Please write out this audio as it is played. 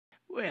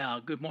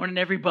Well, good morning,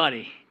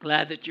 everybody.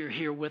 Glad that you're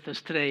here with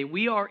us today.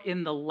 We are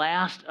in the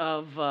last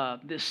of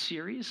this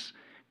series,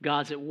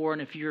 God's at War.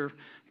 And if you're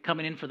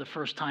coming in for the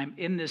first time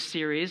in this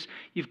series,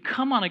 you've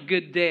come on a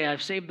good day.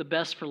 I've saved the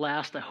best for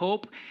last, I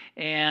hope.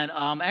 And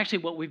actually,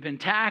 what we've been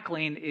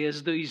tackling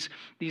is these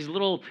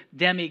little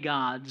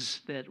demigods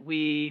that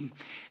we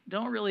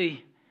don't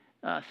really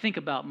think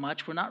about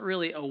much. We're not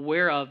really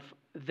aware of,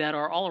 that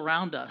are all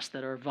around us,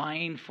 that are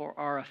vying for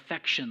our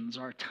affections,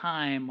 our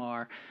time,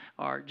 our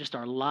just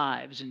our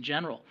lives in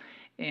general.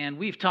 And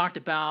we've talked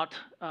about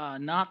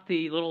not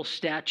the little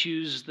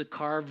statues, the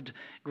carved,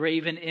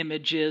 graven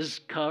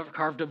images,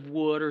 carved of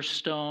wood or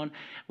stone.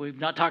 We've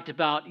not talked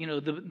about,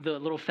 the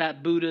little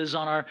fat Buddhas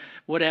on our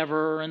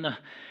whatever, and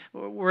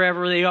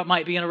wherever they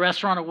might be in a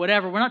restaurant or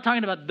whatever. We're not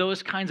talking about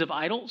those kinds of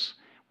idols.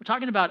 We're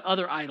talking about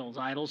other idols,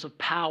 idols of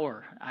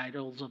power,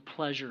 idols of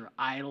pleasure,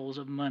 idols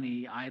of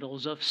money,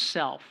 idols of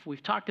self.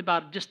 We've talked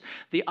about just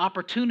the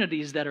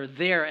opportunities that are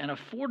there and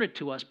afforded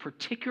to us,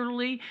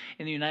 particularly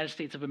in the United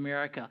States of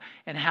America,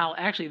 and how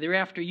actually they're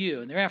after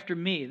you and they're after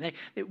me.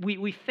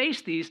 We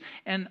face these,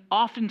 and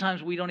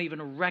oftentimes we don't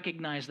even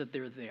recognize that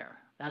they're there.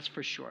 That's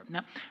for sure.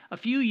 Now, a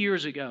few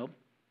years ago,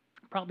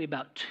 probably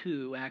about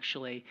 2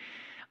 actually,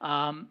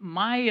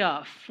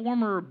 my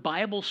former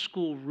Bible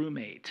school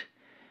roommate,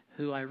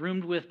 who I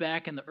roomed with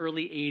back in the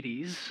early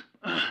 80s,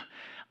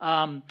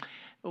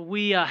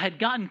 we had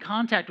gotten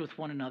contact with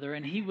one another,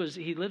 and he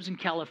lives in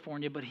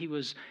California, but he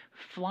was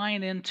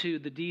flying into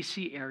the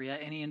D.C. area,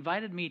 and he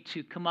invited me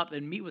to come up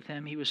and meet with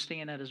him. He was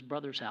staying at his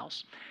brother's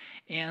house.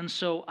 And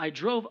so I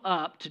drove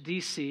up to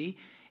D.C.,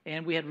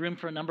 and we had room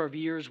for a number of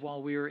years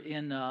while we were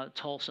in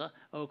Tulsa,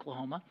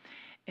 Oklahoma.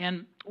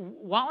 And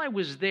while I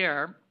was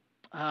there,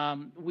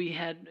 we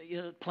had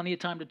plenty of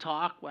time to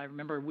talk. I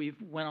remember we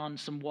went on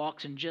some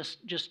walks and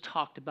just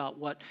talked about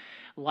what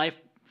life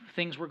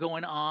things were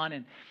going on.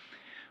 And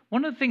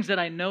one of the things that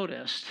I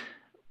noticed,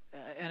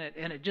 and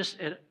it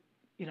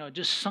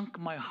just sunk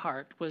my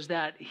heart, was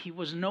that he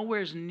was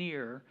nowhere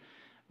near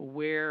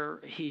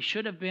where he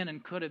should have been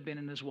and could have been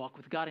in his walk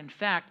with God. In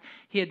fact,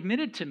 he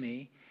admitted to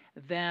me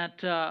that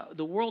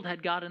the world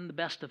had gotten the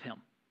best of him.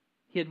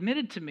 He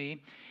admitted to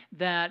me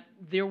that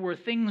there were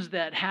things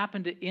that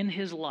happened in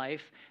his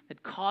life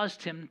that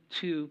caused him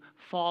to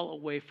fall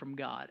away from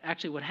God.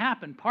 Actually,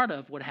 part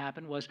of what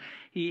happened was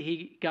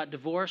he got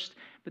divorced,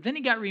 but then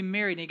he got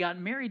remarried, and he got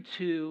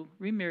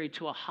remarried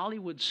to a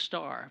Hollywood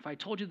star. If I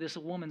told you this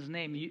woman's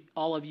name,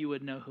 all of you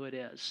would know who it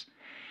is.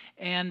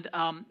 And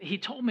he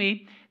told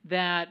me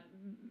that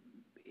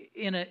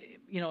in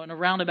a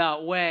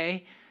roundabout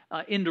way,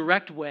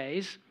 indirect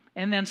ways,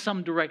 and then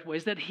some direct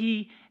ways, that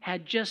he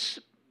had just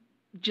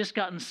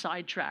gotten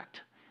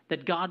sidetracked,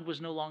 that God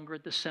was no longer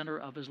at the center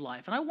of his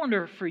life. And I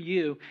wonder for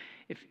you,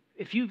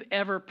 if you've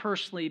ever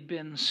personally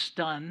been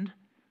stunned,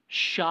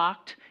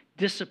 shocked,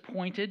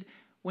 disappointed,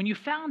 when you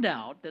found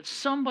out that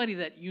somebody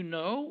that you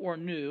know or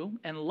knew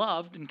and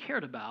loved and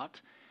cared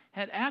about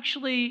had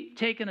actually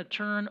taken a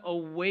turn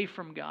away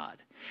from God,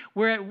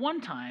 where at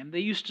one time they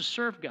used to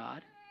serve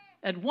God.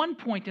 At one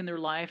point in their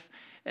life,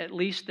 at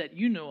least that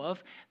you know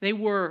of, they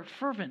were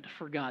fervent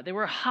for God. They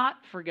were hot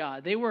for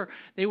God. They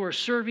were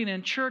serving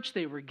in church.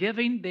 They were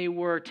giving. They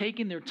were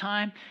taking their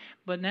time.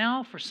 But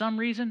now, for some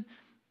reason,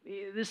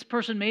 this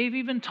person may have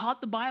even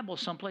taught the Bible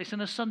someplace in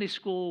a Sunday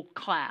school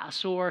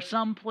class or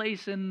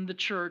someplace in the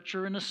church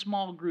or in a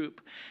small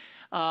group.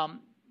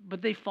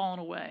 But they've fallen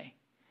away.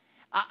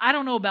 I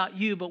don't know about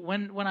you, but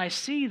when I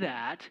see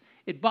that,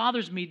 it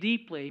bothers me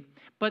deeply.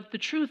 But the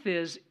truth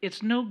is,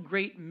 it's no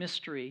great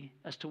mystery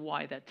as to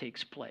why that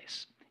takes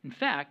place. In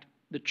fact,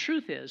 the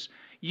truth is,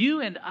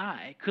 you and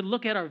I could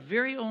look at our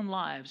very own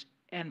lives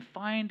and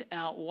find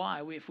out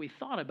why. If we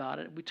thought about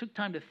it, we took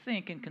time to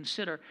think and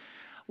consider,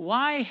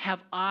 why have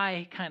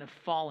I kind of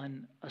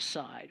fallen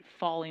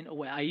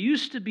away? I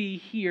used to be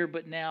here,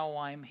 but now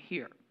I'm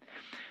here.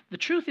 The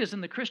truth is,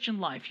 in the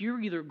Christian life,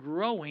 you're either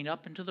growing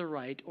up and to the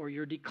right or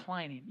you're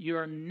declining. You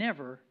are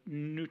never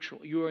neutral.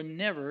 You are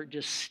never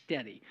just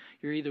steady.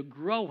 You're either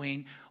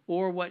growing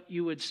or what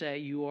you would say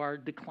you are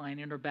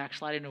declining or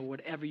backsliding or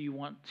whatever you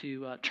want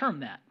to term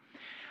that.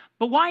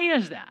 But why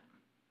is that?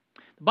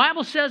 The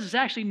Bible says it's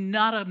actually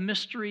not a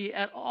mystery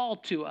at all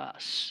to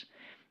us.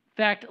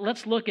 In fact,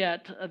 let's look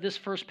at this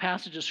first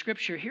passage of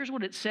Scripture. Here's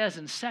what it says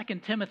in 2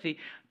 Timothy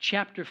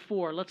chapter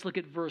 4. Let's look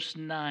at verse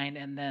 9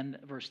 and then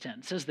verse 10.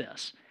 It says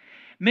this: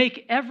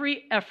 "Make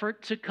every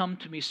effort to come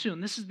to me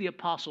soon." This is the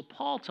Apostle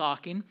Paul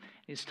talking.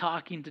 He's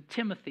talking to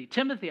Timothy.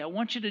 Timothy, I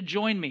want you to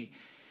join me.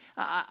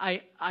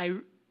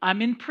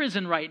 I'm in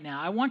prison right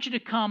now. I want you to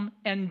come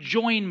and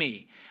join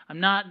me. I'm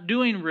not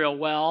doing real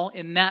well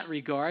in that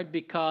regard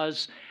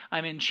because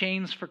I'm in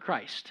chains for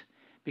Christ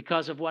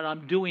because of what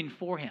I'm doing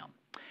for him.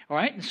 All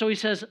right? And so he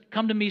says,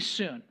 come to me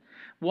soon.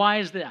 Why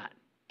is that?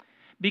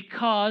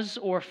 Because,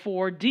 or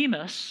for,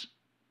 Demas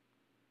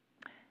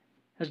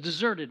has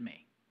deserted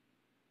me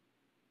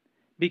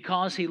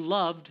because he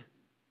loved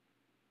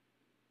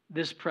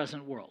this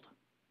present world.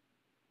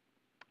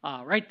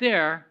 Right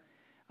there,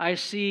 I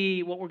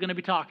see what we're going to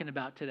be talking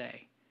about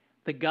today.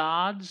 The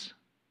gods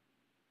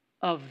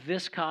of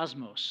this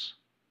cosmos.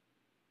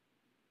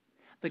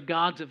 The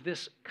gods of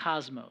this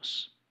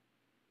cosmos.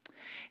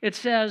 It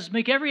says,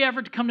 make every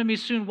effort to come to me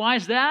soon. Why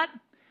is that?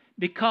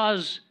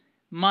 Because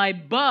my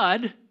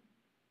bud,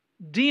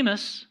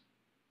 Demas,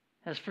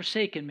 has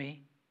forsaken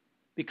me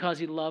because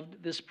he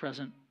loved this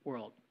present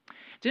world.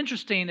 It's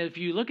interesting that if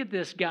you look at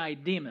this guy,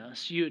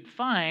 Demas, you'd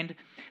find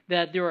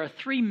that there are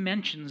 3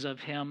 mentions of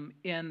him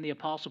in the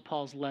Apostle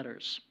Paul's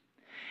letters.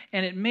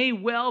 And it may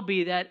well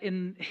be that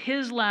in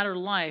his latter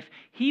life,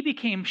 he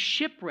became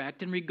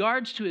shipwrecked in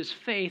regards to his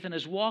faith and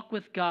his walk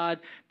with God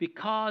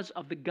because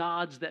of the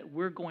gods that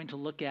we're going to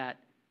look at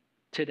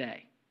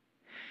today.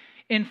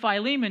 In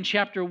Philemon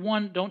chapter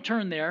 1, don't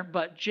turn there,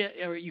 but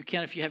or you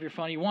can if you have your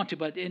phone, you want to,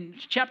 but in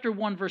chapter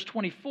 1, verse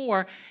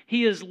 24,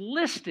 he is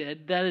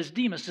listed, that is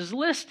Demas, is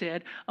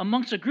listed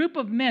amongst a group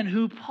of men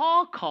who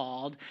Paul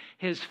called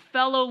his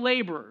fellow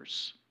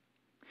laborers.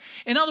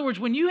 In other words,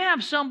 when you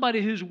have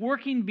somebody who's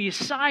working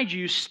beside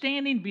you,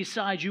 standing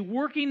beside you,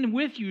 working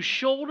with you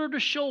shoulder to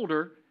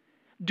shoulder,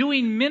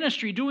 doing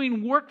ministry,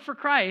 doing work for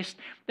Christ,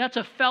 that's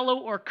a fellow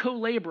or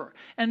co-laborer.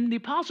 And the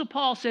Apostle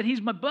Paul said, he's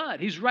my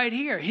bud. He's right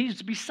here.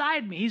 He's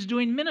beside me. He's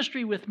doing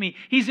ministry with me.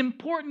 He's an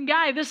important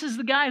guy. This is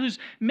the guy who's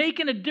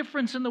making a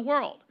difference in the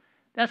world.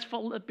 That's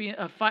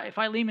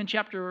Philemon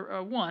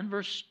chapter 1,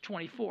 verse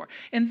 24.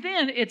 And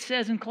then it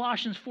says in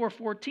Colossians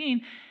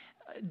 4:14,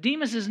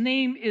 Demas'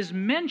 name is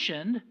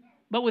mentioned,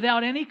 but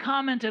without any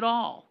comment at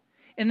all.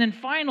 And then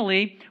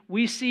finally,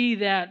 we see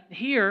that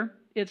here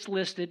it's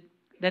listed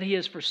that he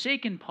has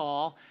forsaken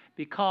Paul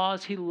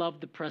because he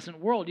loved the present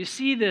world. You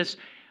see this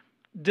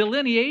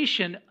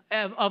delineation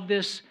of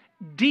this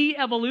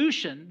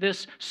de-evolution,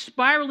 this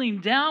spiraling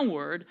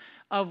downward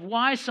of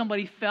why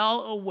somebody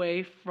fell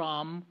away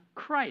from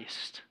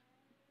Christ.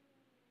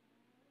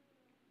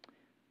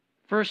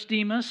 First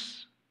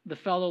Demas, the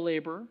fellow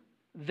laborer,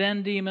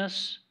 then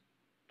Demas,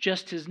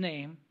 just his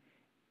name,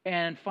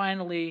 and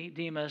finally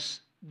Demas,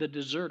 the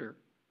deserter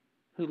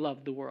who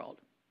loved the world.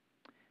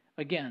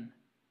 Again,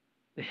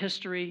 the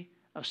history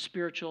of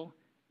spiritual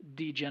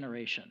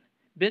degeneration.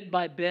 Bit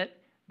by bit,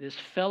 this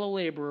fellow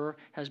laborer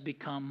has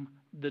become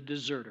the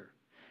deserter.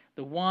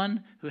 The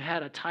one who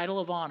had a title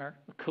of honor,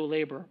 a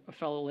co-laborer, a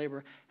fellow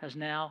laborer, has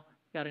now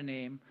got a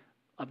name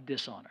of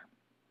dishonor.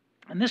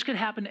 And this could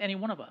happen to any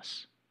one of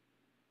us.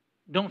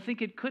 Don't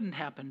think it couldn't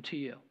happen to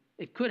you.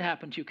 It could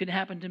happen to you. It could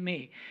happen to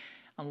me.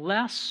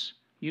 Unless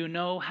you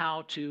know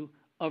how to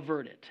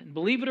avert it. And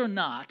believe it or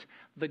not,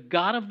 the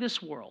God of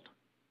this world,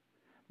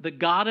 the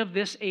God of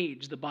this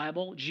age, the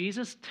Bible,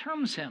 Jesus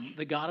terms him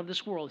the God of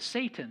this world,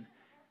 Satan,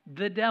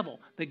 the devil,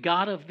 the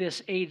God of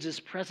this age, this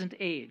present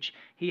age.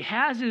 He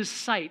has his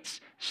sights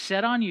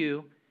set on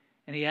you,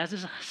 and he has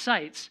his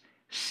sights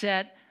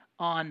set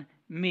on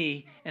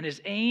me. And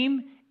his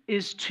aim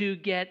is to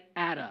get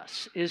at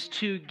us, is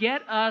to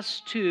get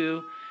us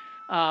to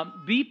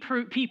be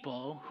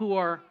people who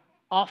are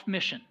off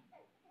mission.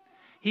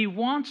 He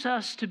wants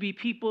us to be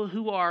people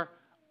who are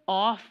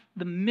off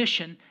the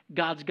mission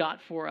God's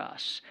got for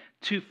us,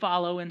 to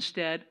follow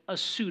instead a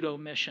pseudo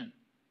mission.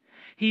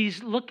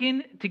 He's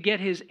looking to get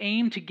his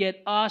aim to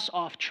get us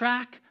off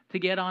track, to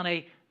get on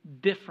a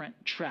different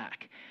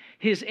track.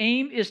 His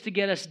aim is to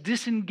get us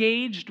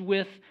disengaged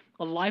with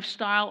a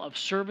lifestyle of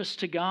service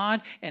to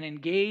God and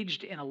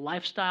engaged in a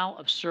lifestyle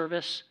of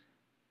service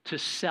to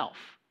self.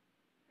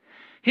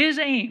 His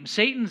aim,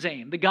 Satan's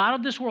aim, the God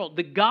of this world,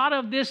 the God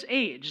of this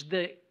age,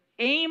 the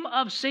aim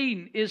of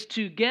Satan is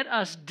to get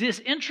us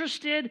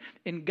disinterested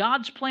in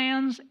God's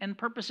plans and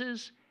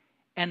purposes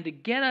and to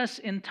get us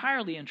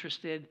entirely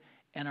interested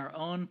in our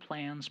own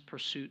plans,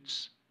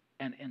 pursuits,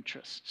 and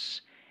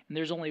interests. And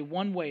there's only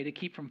one way to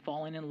keep from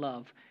falling in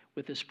love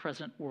with this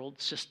present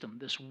world system,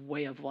 this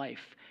way of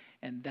life,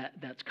 and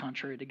that's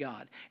contrary to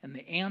God. And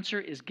the answer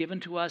is given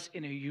to us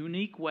in a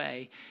unique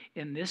way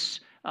in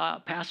this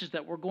passage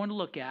that we're going to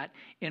look at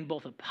in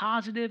both a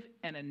positive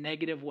and a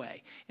negative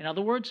way. In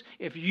other words,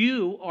 if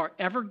you are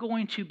ever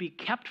going to be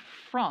kept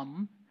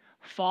from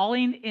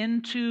falling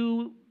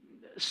into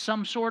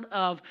some sort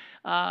of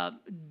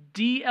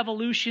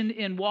de-evolution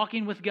in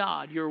walking with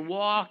God, your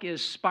walk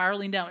is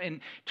spiraling down,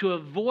 and to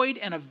avoid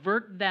and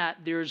avert that,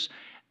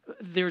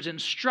 there's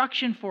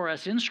instruction for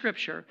us in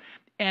Scripture.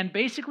 And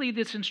basically,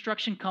 this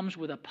instruction comes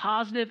with a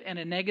positive and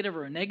a negative,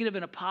 or a negative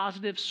and a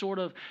positive sort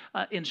of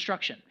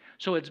instruction.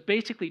 So it's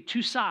basically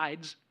two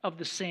sides of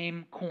the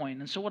same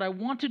coin. And so what I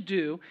want to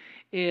do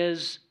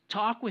is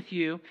talk with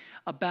you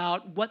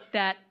about what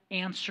that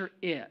answer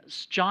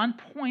is. John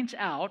points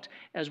out,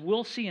 as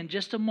we'll see in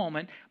just a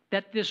moment,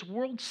 that this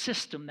world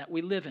system that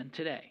we live in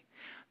today,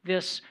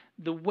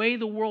 the way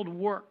the world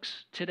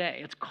works today,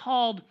 it's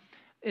called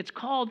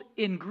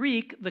in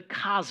Greek the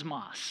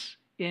cosmos.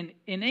 In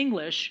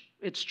English,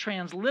 it's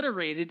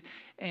transliterated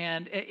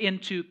and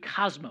into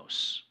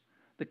cosmos,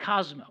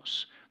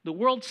 the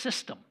world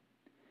system.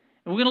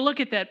 And we're going to look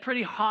at that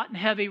pretty hot and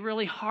heavy,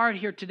 really hard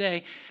here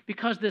today,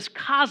 because this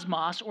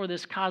cosmos or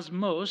this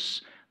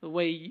cosmos, the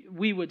way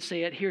we would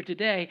say it here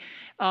today,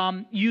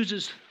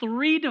 uses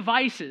three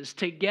devices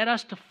to get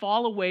us to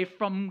fall away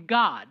from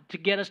God, to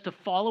get us to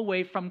fall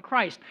away from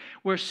Christ,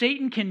 where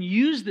Satan can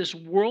use this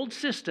world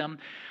system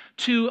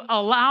to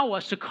allow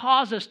us, to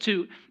cause us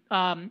to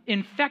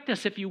infect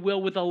us, if you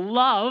will, with a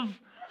love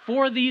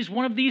for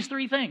one of these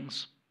three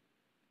things.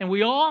 And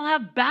we all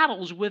have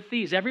battles with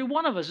these. Every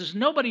one of us. There's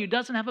nobody who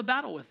doesn't have a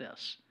battle with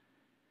this.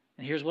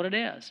 And here's what it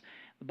is.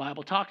 The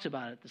Bible talks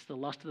about it. It's the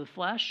lust of the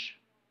flesh,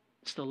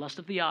 it's the lust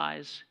of the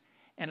eyes,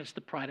 and it's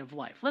the pride of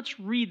life. Let's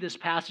read this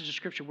passage of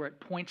Scripture where it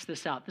points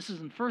this out. This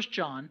is in 1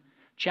 John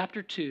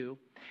chapter 2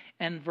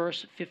 and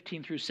verse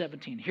 15 through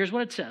 17. Here's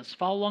what it says.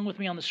 Follow along with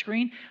me on the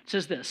screen. It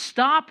says this: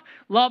 "Stop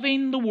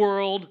loving the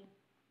world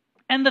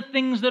and the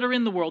things that are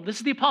in the world." This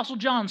is the Apostle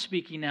John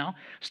speaking now.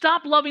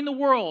 Stop loving the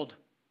world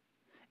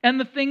and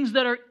the things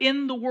that are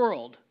in the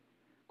world.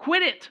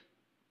 Quit it.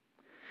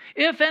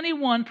 If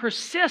anyone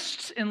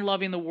persists in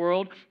loving the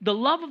world, the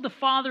love of the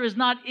Father is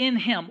not in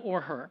him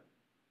or her.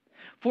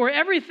 For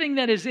everything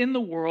that is in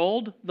the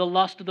world, the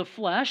lust of the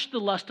flesh, the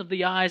lust of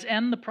the eyes,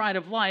 and the pride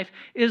of life,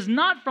 is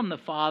not from the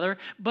Father,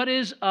 but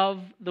is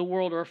of the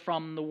world, or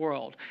from the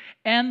world.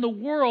 And the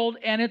world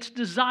and its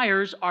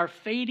desires are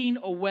fading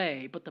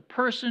away, but the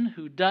person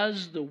who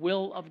does the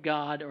will of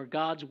God, or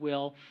God's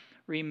will,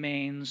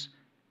 remains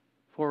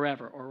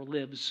forever, or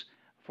lives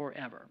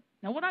forever.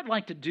 Now, what I'd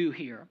like to do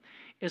here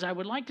is I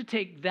would like to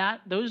take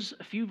those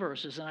few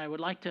verses, and I would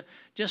like to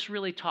just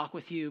really talk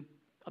with you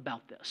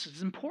about this.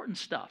 It's important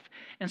stuff.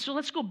 And so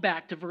let's go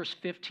back to verse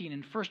 15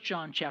 in 1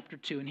 John chapter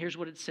 2, and here's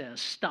what it says.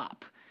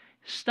 Stop.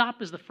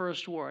 Stop is the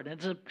first word.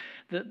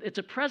 It's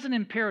a present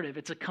imperative.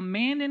 It's a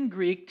command in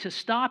Greek to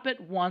stop at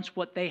once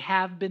what they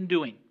have been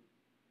doing.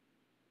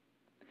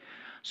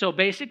 So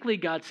basically,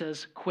 God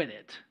says, quit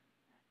it.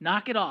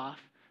 Knock it off.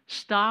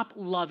 Stop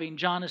loving.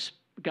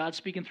 God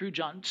speaking through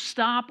John.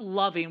 Stop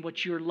loving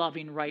what you're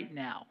loving right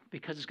now,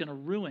 because it's going to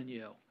ruin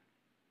you.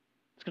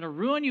 It's going to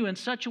ruin you in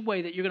such a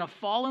way that you're going to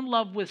fall in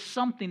love with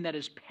something that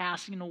is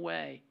passing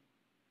away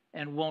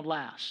and won't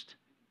last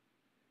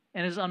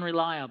and is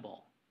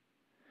unreliable.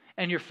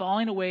 And you're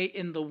falling away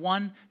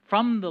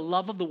from the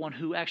love of the one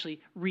who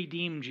actually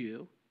redeemed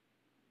you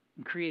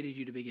and created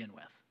you to begin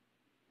with.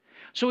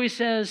 So he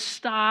says,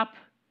 stop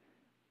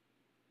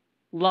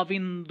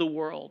loving the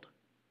world.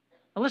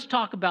 Now let's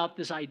talk about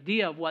this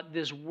idea of what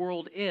this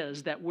world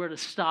is that we're to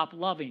stop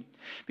loving.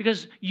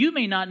 Because you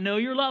may not know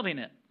you're loving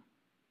it.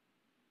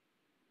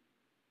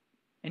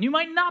 And you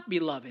might not be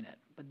loving it.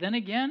 But then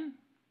again,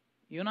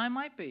 you and I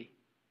might be.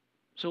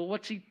 So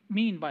what's he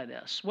mean by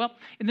this? Well,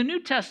 in the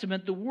New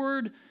Testament, the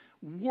word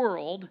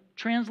world,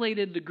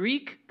 translated the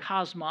Greek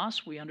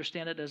cosmos, we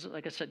understand it as,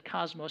 like I said,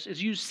 cosmos,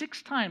 is used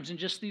 6 times in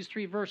just these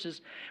 3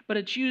 verses, but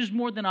it's used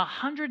more than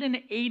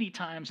 180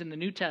 times in the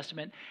New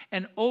Testament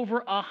and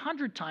over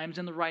 100 times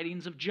in the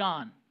writings of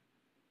John.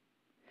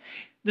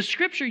 The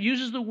Scripture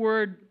uses the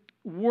word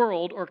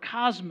world or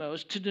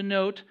cosmos to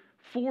denote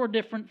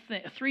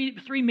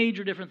three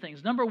major different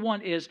things. Number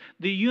 1 is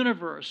the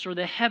universe or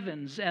the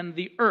heavens and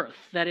the earth,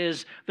 that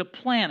is the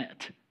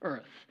planet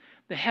Earth.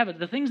 The heaven,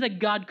 the things that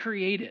God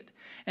created.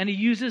 And he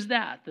uses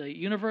that, the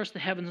universe, the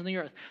heavens, and the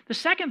earth. The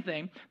second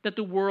thing that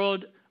the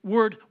word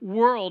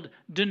world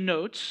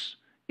denotes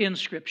in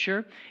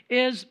Scripture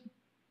is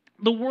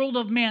the world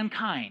of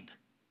mankind.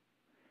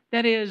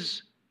 That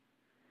is,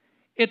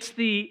 it's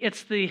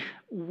the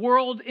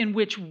world in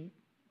which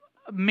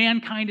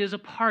mankind is a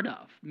part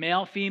of.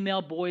 Male,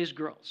 female, boys,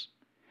 girls.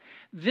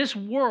 This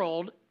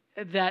world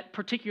that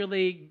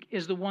particularly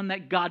is the one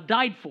that God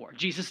died for.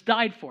 Jesus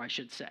died for, I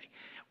should say.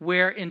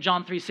 Where in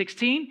John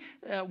 3:16,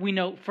 we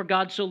know, for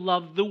God so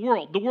loved the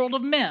world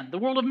of men, the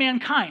world of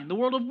mankind, the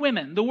world of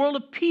women, the world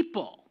of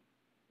people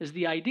is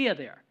the idea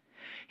there.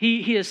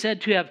 He is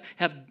said to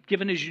have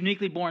given his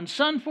uniquely born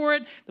son for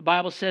it. The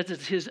Bible says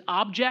it's his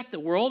object,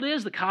 the world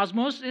is, the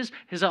cosmos is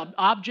his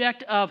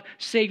object of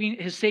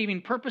his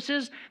saving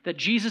purposes, that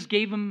Jesus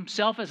gave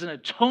himself as an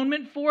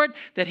atonement for it,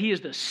 that he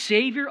is the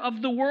Savior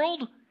of the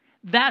world.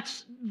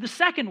 That's the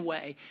second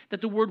way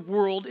that the word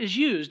world is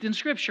used in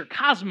Scripture,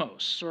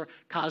 cosmos or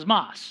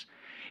cosmos.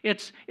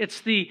 It's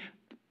the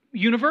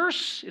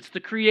universe, it's the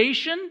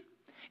creation,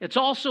 it's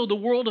also the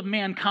world of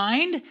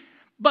mankind.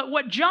 But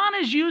what John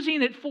is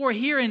using it for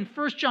here in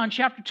 1 John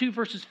chapter 2,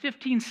 verses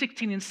 15,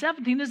 16, and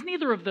 17 is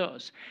neither of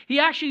those. He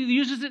actually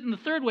uses it in the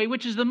third way,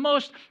 which is the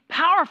most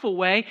powerful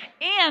way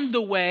and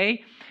the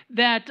way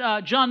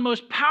that John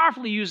most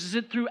powerfully uses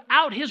it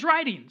throughout his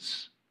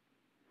writings.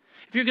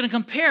 If you're going to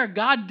compare,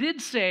 God did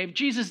save,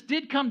 Jesus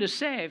did come to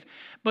save,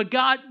 but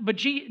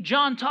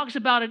John talks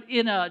about it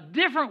in a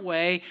different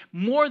way,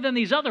 more than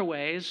these other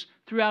ways,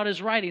 throughout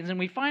his writings. And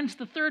we find it's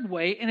the third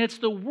way, and it's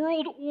the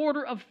world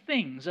order of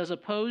things as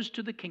opposed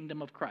to the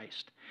kingdom of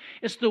Christ.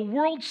 It's the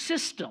world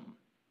system.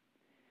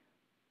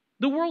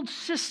 The world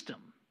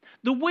system.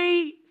 The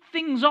way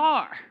things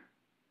are.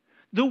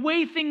 The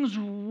way things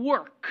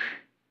work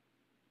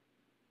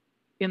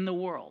in the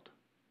world.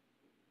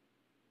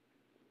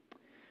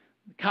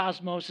 The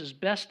cosmos is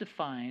best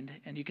defined,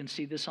 and you can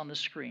see this on the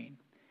screen,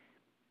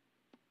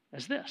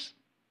 as this.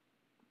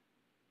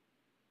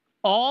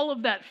 All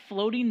of that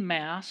floating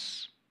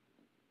mass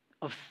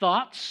of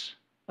thoughts,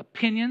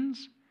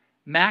 opinions,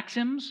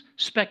 maxims,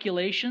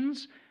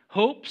 speculations,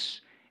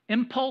 hopes,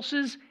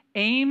 impulses,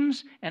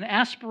 aims, and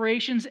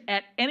aspirations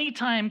at any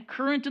time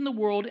current in the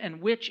world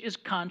and which is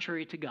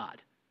contrary to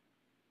God.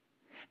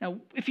 Now,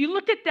 if you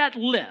looked at that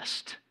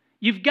list,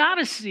 you've got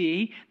to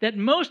see that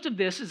most of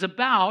this is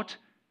about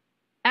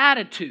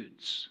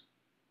attitudes.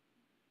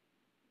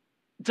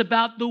 It's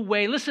about the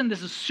way, listen,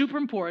 this is super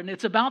important.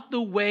 It's about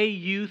the way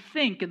you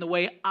think and the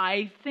way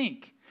I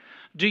think.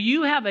 Do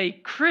you have a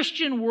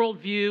Christian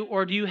worldview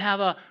or do you have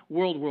a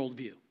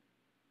worldview?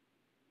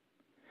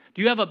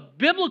 Do you have a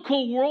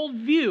biblical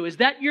worldview? Is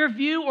that your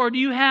view, or do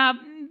you have,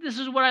 this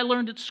is what I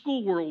learned at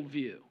school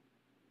worldview?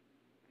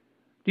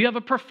 Do you have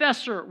a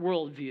professor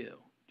worldview?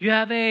 Do you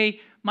have a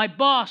my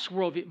boss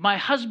worldview, my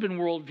husband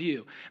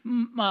worldview,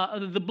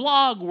 the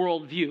blog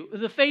worldview,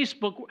 the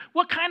Facebook?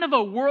 What kind of a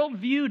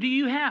worldview do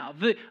you have?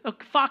 The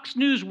Fox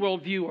News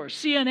worldview or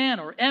CNN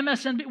or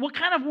MSNBC? What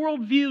kind of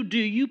worldview do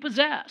you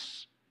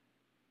possess?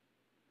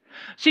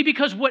 See,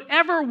 because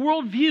whatever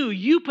worldview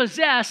you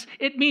possess,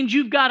 it means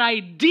you've got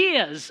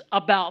ideas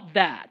about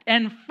that.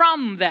 And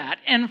from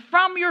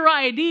your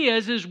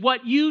ideas is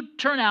what you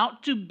turn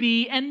out to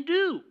be and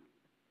do.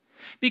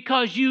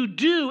 Because you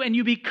do and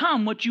you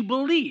become what you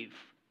believe.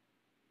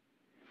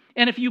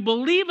 And if you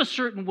believe a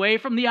certain way,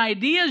 from the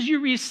ideas you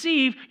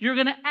receive, you're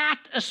going to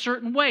act a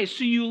certain way.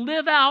 So you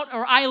live out,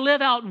 or I live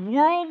out,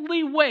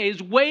 worldly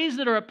ways, ways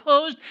that are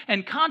opposed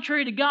and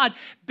contrary to God,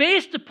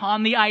 based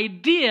upon the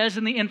ideas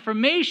and the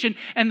information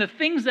and the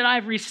things that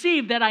I've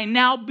received that I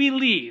now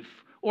believe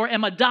or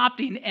am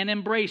adopting and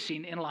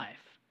embracing in life.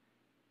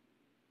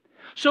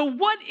 So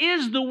what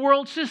is the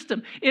world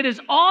system? It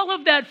is all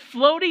of that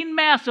floating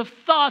mass of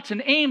thoughts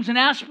and aims and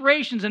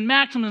aspirations and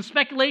maxims and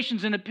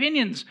speculations and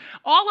opinions.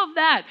 All of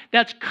that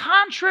that's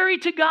contrary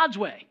to God's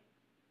way.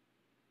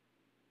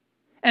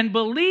 And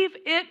believe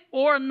it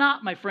or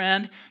not, my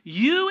friend,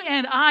 you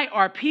and I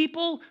are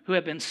people who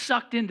have been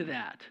sucked into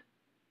that.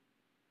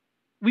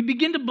 We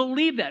begin to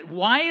believe that.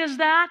 Why is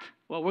that?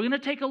 Well, we're going to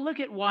take a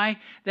look at why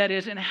that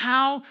is and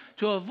how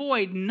to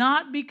avoid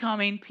not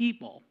becoming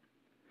people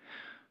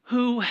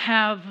who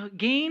have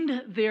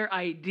gained their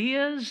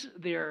ideas,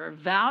 their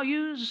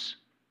values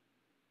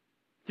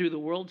through the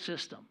world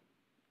system.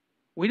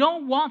 We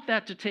don't want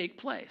that to take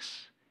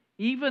place,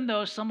 even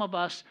though some of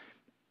us,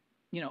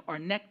 are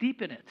neck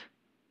deep in it.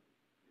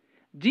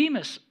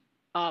 Demas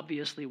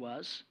obviously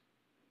was.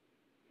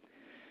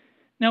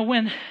 Now,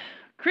 when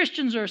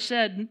Christians are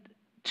said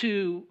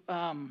to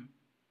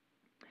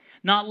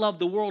not love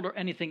the world or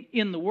anything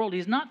in the world,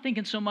 he's not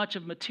thinking so much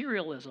of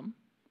materialism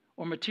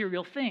or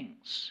material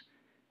things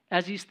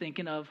as he's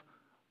thinking of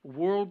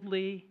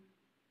worldly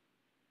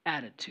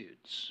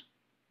attitudes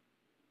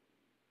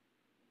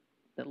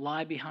that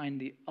lie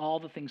behind all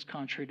the things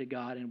contrary to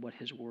God and what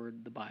his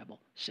word, the Bible,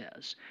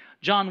 says.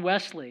 John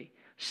Wesley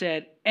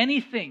said,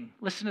 anything,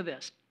 listen to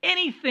this,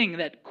 anything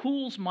that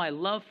cools my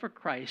love for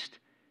Christ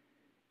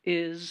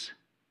is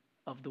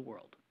of the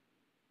world.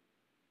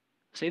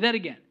 Say that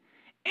again.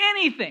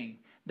 Anything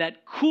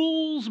that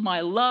cools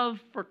my love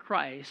for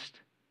Christ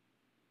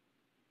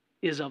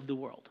is of the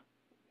world.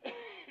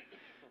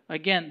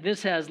 Again,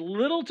 this has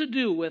little to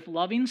do with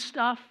loving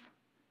stuff.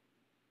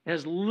 It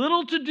has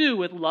little to do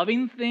with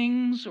loving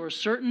things or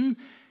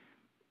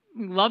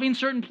loving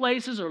certain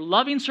places or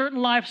loving certain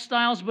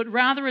lifestyles, but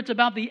rather it's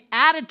about the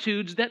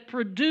attitudes that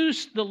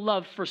produce the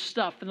love for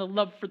stuff and the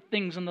love for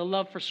things and the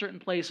love for certain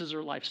places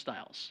or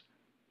lifestyles.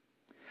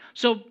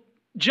 So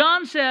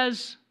John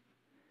says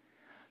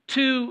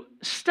to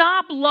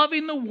stop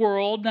loving the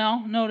world.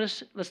 Now,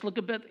 notice, let's look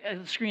a bit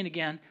at the screen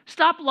again.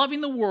 Stop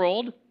loving the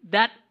world,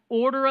 that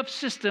order of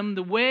system,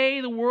 the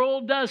way the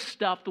world does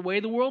stuff, the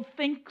way the world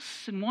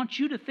thinks and wants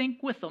you to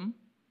think with them.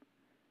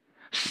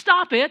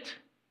 Stop it.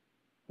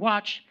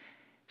 Watch.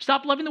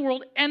 Stop loving the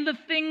world and the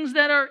things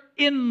that are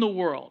in the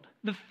world.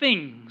 The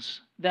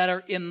things that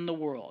are in the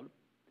world.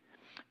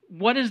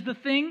 What is the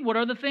thing? What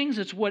are the things?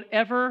 It's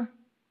whatever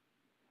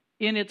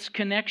in its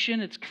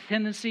connection, its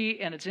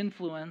tendency, and its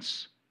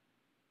influence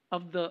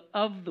of the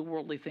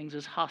worldly things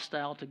is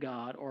hostile to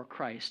God or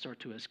Christ or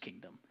to his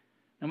kingdom.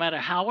 No matter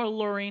how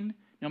alluring,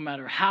 no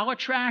matter how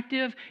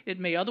attractive it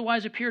may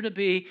otherwise appear to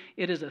be,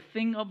 it is a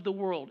thing of the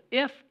world.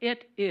 If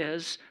it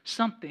is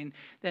something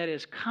that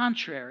is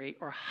contrary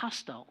or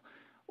hostile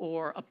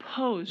or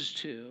opposed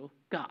to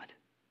God.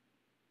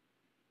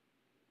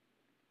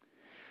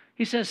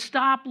 He says,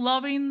 stop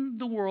loving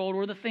the world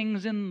or the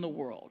things in the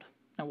world.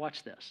 Now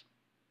watch this.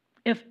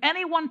 If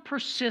anyone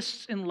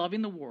persists in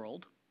loving the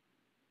world,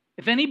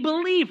 if any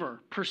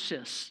believer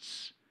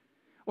persists,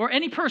 or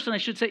any person, I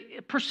should say,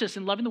 persists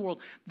in loving the world,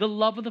 the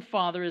love of the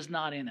Father is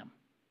not in him.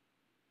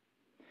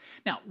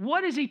 Now,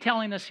 what is he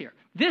telling us here?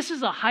 This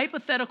is a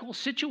hypothetical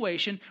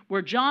situation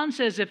where John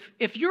says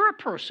if you're a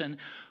person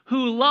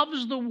who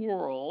loves the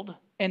world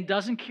and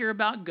doesn't care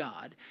about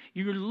God,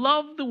 you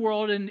love the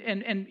world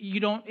and you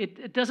don't,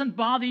 it doesn't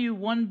bother you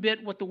one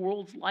bit what the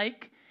world's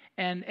like,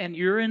 and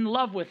you're in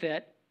love with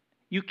it,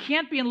 You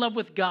can't be in love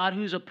with God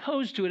who's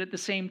opposed to it at the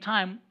same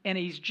time, and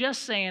he's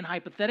just saying,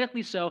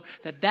 hypothetically so,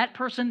 that that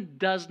person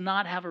does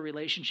not have a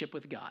relationship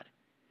with God.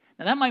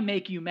 Now, that might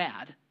make you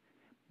mad,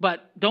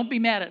 but don't be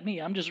mad at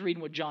me. I'm just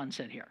reading what John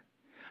said here.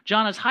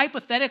 John is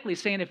hypothetically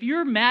saying, if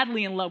you're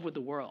madly in love with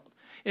the world,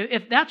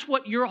 if that's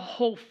what your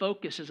whole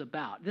focus is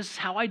about, this is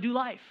how I do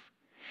life,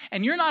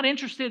 and you're not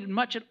interested in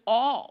much at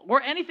all,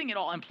 or anything at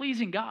all, in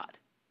pleasing God,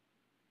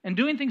 and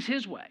doing things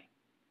his way,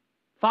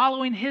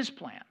 following his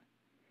plan,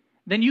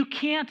 then you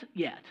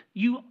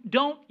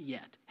don't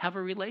yet have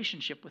a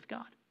relationship with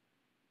God.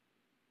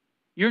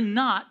 You're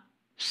not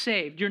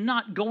saved. You're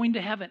not going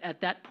to heaven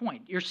at that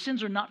point. Your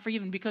sins are not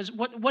forgiven because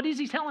what is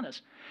he telling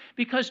us?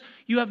 Because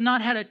you have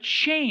not had a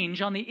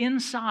change on the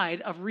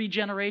inside of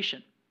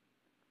regeneration.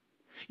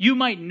 You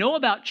might know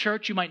about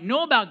church, you might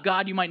know about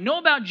God, you might know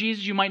about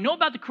Jesus, you might know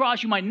about the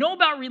cross, you might know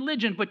about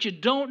religion, but you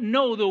don't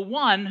know the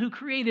one who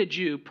created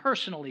you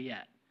personally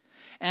yet.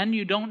 And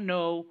you don't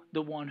know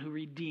the one who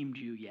redeemed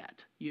you yet,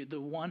 the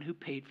one who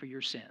paid for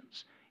your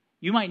sins.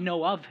 You might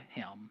know of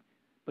him,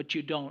 but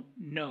you don't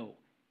know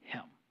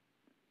him.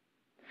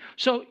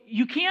 So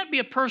you can't be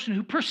a person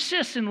who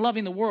persists in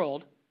loving the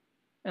world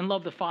and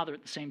love the Father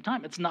at the same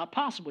time. It's not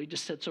possible. He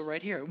just said so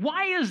right here.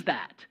 Why is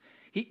that?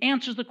 He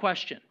answers the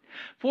question.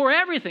 For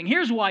everything.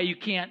 Here's why you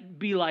can't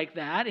be like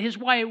that. Here's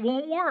why it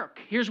won't work.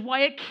 Here's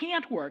why it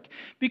can't work.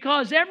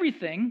 Because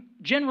everything,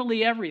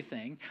 generally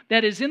everything,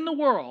 that is in the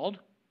world,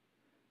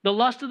 the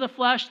lust of the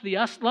flesh, the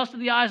lust of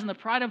the eyes, and the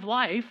pride of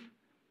life,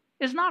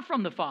 is not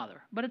from the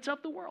Father, but it's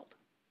of the world.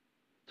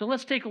 So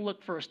let's take a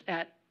look first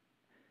at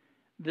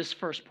this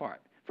first part.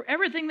 For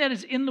everything that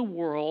is in the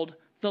world,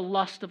 the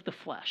lust of the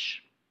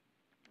flesh.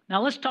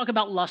 Now let's talk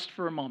about lust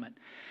for a moment.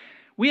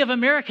 We have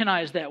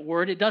Americanized that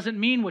word. It doesn't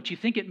mean what you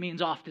think it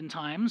means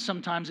oftentimes.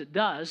 Sometimes it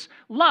does.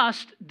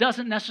 Lust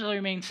doesn't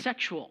necessarily mean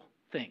sexual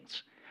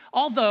things,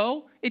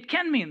 although it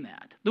can mean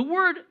that. The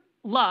word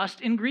lust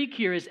in Greek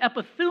here is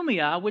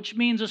epithumia, which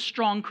means a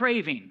strong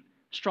craving,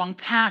 strong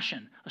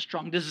passion, a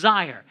strong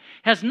desire.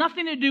 It has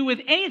nothing to do with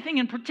anything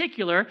in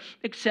particular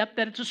except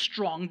that it's a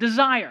strong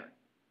desire.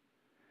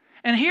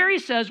 And here he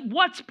says,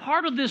 what's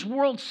part of this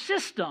world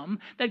system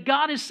that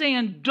God is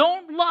saying,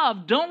 don't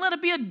love, don't let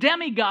it be a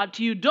demigod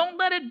to you, don't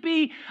let it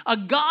be a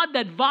God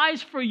that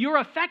vies for your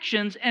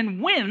affections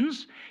and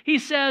wins. He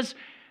says,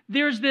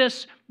 there's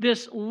this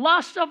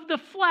lust of the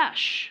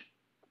flesh,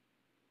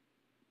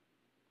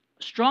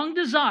 strong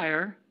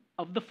desire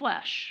of the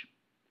flesh.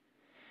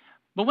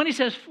 But when he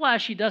says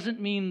flesh, he doesn't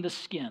mean the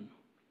skin.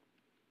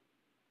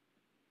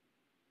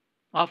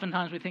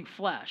 Oftentimes we think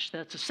flesh,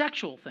 that's a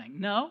sexual thing.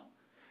 No.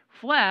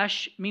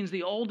 Flesh means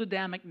the old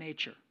Adamic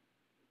nature,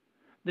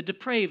 the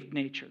depraved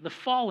nature, the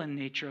fallen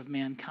nature of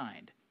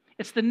mankind.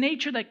 It's the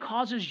nature that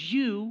causes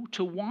you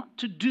to want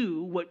to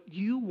do what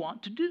you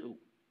want to do,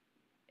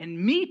 and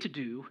me to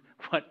do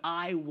what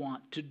I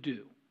want to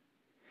do.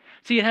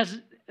 See, it has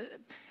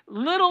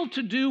little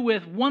to do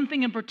with one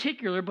thing in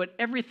particular, but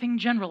everything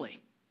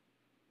generally.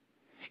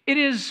 It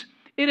is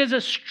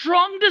a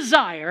strong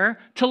desire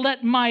to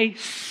let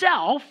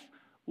myself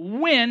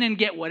win and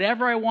get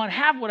whatever I want,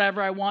 have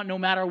whatever I want, no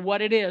matter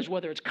what it is.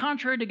 Whether it's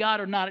contrary to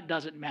God or not, it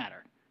doesn't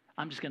matter.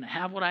 I'm just going to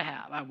have what I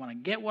have. I want to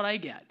get what I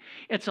get.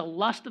 It's a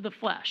lust of the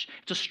flesh.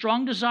 It's a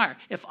strong desire.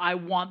 If I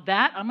want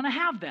that, I'm going to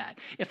have that.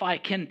 If I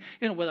can,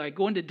 whether I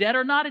go into debt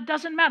or not, it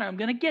doesn't matter. I'm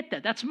going to get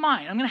that. That's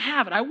mine. I'm going to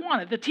have it. I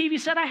want it. The TV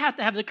said I have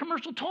to have it. The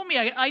commercial told me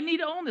I need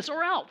to own this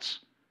or else.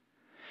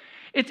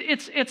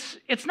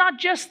 It's not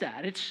just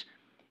that.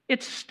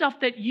 It's stuff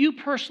that you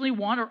personally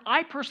want or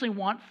I personally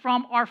want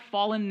from our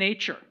fallen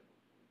nature.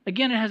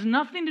 Again, it has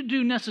nothing to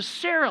do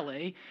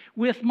necessarily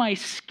with my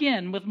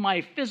skin, with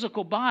my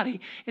physical body.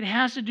 It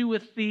has to do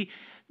with the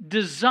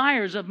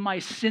desires of my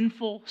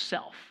sinful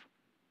self.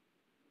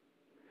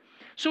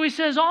 So he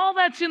says all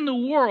that's in the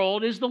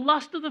world is the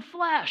lust of the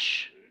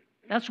flesh.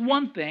 That's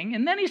one thing.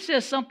 And then he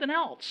says something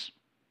else.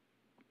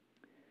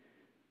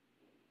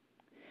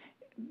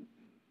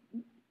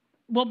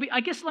 Well,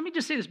 I guess let me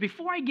just say this.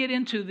 Before I get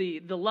into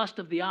the lust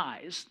of the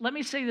eyes, let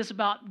me say this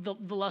about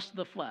the lust of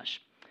the flesh.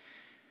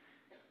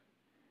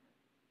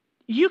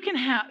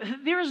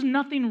 There is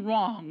nothing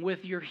wrong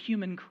with your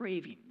human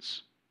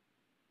cravings.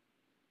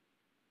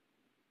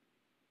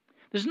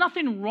 There's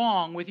nothing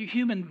wrong with your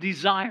human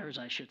desires,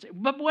 I should say.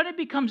 But when it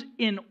becomes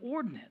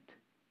inordinate,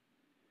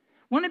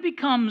 when it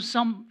becomes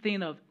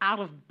something of out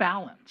of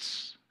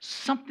balance,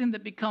 something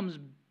that becomes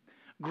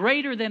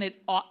greater than it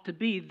ought to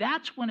be,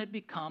 that's when it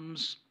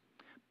becomes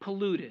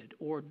polluted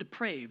or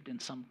depraved in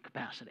some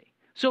capacity.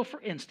 So,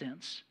 for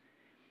instance,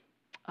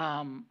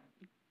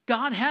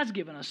 God has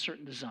given us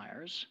certain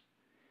desires,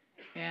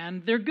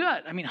 and they're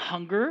good. I mean,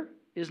 hunger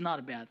is not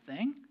a bad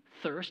thing.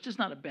 Thirst is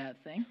not a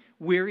bad thing.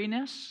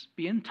 Weariness,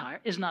 being tired,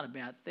 is not a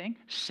bad thing.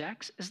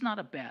 Sex is not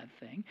a bad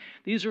thing.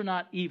 These are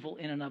not evil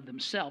in and of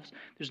themselves.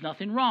 There's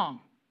nothing wrong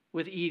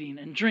with eating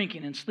and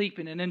drinking and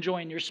sleeping and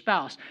enjoying your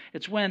spouse.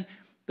 It's when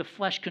the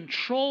flesh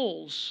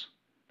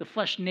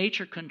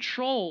nature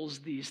controls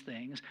these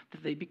things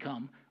that they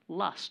become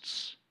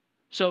lusts.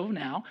 So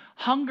now,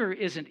 hunger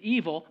isn't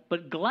evil,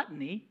 but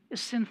gluttony is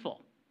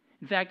sinful.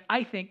 In fact,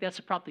 I think that's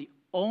probably the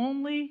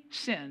only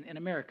sin in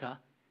America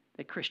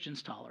that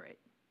Christians tolerate.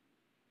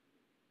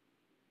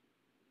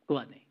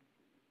 Gluttony.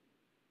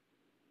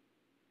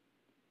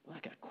 Well, I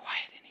got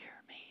quiet in here,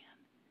 man.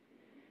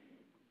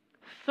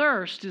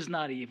 Thirst is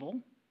not evil,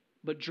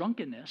 but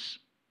drunkenness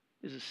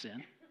is a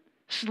sin.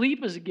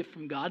 Sleep is a gift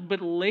from God,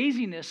 but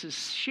laziness is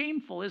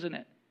shameful, isn't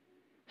it?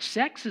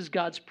 Sex is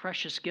God's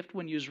precious gift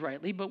when used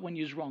rightly, but when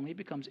used wrongly, it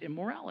becomes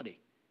immorality.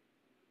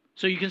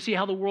 So you can see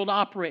how the world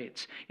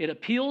operates. It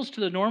appeals to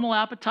the normal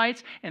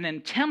appetites and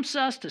then tempts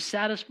us to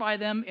satisfy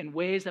them in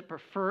ways that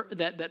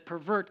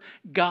pervert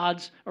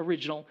God's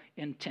original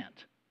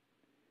intent.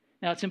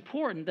 Now, it's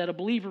important that a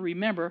believer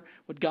remember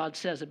what God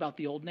says about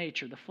the old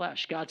nature, the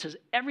flesh. God says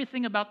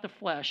everything about the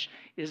flesh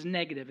is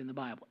negative in the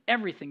Bible.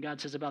 Everything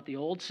God says about the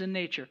old sin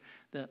nature,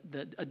 the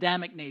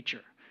Adamic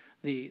nature,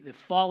 the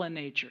fallen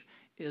nature,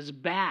 is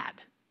bad.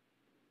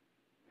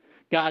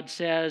 God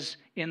says,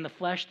 in the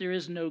flesh there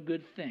is no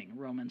good thing,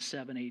 Romans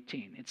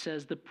 7:18. It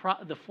says the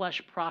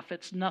flesh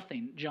profits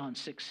nothing, John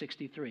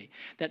 6:63.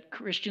 That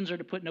Christians are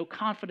to put no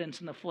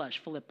confidence in the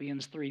flesh,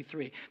 Philippians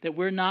 3:3. That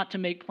we're not to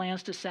make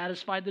plans to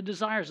satisfy the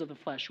desires of the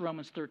flesh,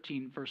 Romans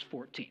 13, verse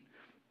 14.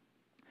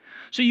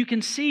 So you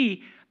can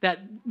see that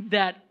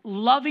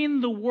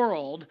loving the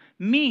world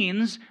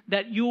means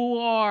that you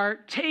are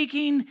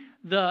taking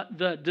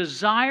the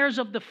desires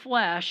of the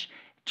flesh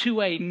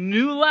to a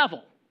new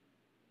level.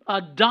 A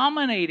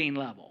dominating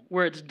level,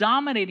 where it's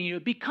dominating you.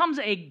 It becomes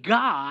a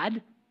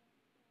god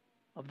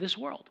of this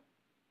world.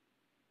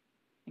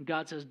 And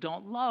God says,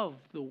 don't love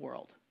the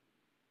world,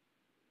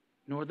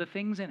 nor the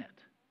things in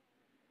it.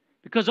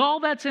 Because all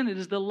that's in it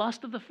is the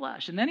lust of the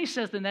flesh. And then he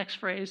says the next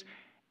phrase,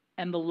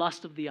 and the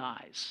lust of the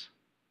eyes.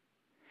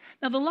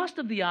 Now, the lust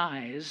of the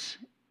eyes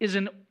is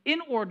an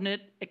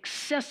inordinate,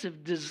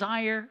 excessive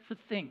desire for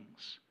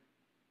things,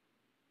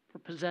 for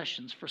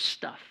possessions, for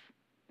stuff.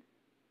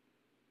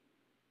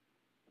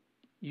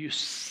 You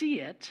see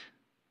it,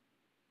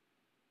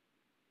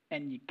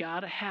 and you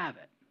got to have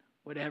it,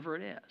 whatever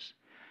it is.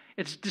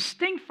 It's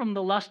distinct from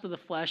the lust of the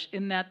flesh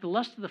in that the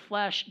lust of the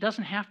flesh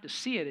doesn't have to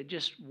see it. It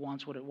just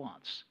wants what it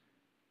wants.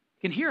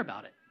 You can hear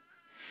about it.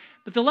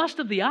 But the lust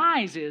of the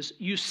eyes is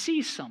you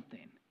see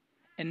something,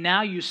 and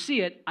now you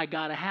see it, I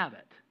got to have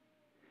it.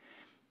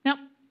 Now,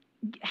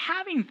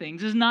 having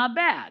things is not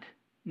bad,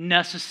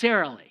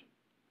 necessarily,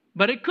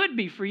 but it could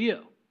be for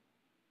you.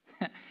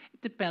 It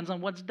depends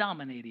on what's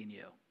dominating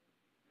you.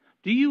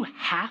 Do you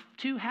have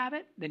to have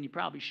it? Then you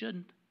probably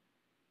shouldn't.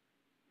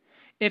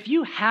 If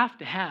you have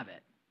to have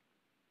it,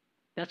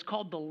 that's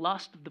called the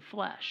lust of the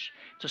flesh.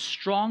 It's a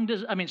strong,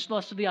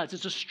 lust of the eyes.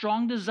 It's a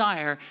strong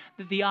desire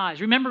that the eyes.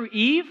 Remember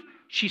Eve?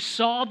 She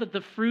saw that the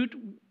fruit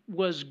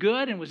was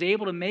good and was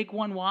able to make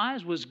one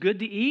wise, was good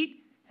to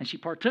eat, and she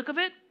partook of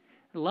it.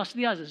 The lust of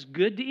the eyes is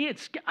good to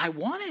eat. I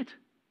want it.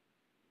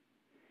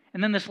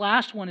 And then this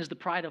last one is the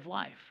pride of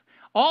life.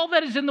 All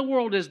that is in the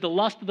world is the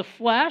lust of the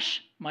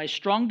flesh, my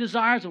strong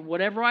desires of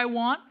whatever I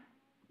want,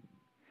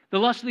 the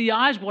lust of the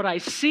eyes, what I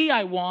see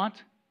I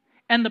want,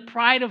 and the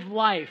pride of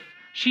life.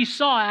 Eve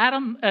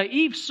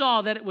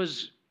saw that it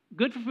was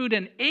good for food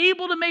and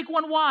able to make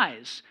one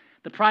wise,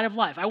 the pride of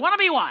life. I want to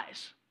be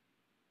wise.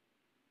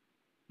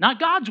 Not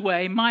God's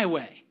way, my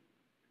way.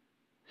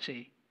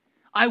 See,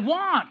 I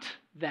want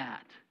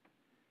that,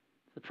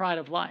 the pride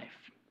of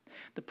life.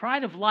 The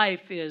pride of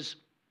life is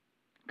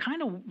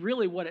kind of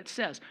really what it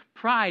says.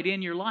 Pride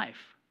in your life.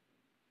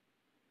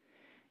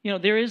 You know,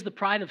 there is the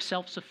pride of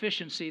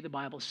self-sufficiency, the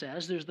Bible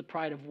says. There's the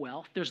pride of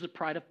wealth. There's the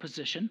pride of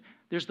position.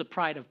 There's the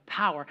pride of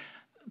power.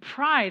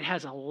 Pride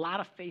has a lot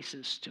of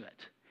faces to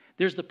it.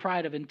 There's the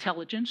pride of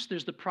intelligence.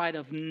 There's the pride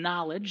of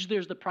knowledge.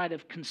 There's the pride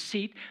of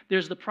conceit.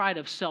 There's the pride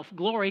of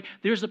self-glory.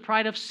 There's the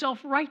pride of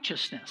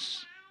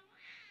self-righteousness.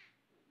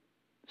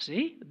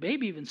 See? The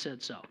baby even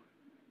said so.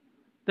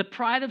 The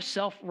pride of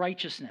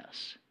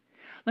self-righteousness.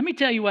 Let me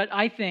tell you what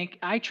I think.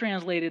 I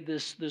translated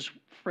this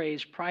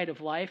phrase, pride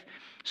of life,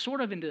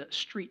 sort of into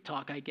street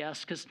talk, I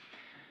guess, because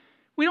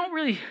we don't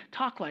really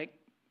talk like,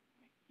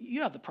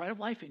 you have the pride of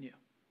life in you.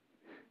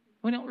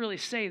 We don't really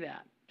say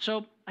that.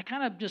 So I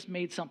kind of just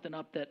made something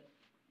up that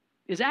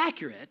is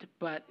accurate,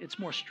 but it's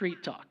more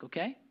street talk,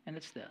 okay? And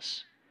it's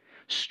this.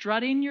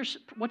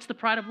 What's the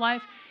pride of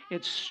life?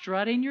 It's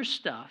strutting your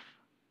stuff.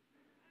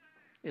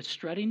 It's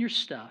strutting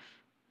yourself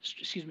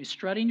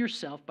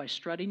by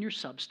strutting your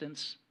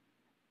substance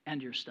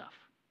and your stuff.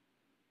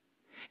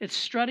 It's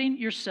strutting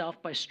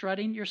yourself by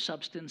strutting your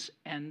substance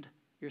and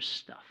your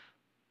stuff.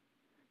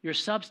 Your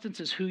substance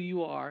is who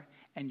you are,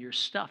 and your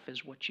stuff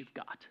is what you've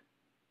got.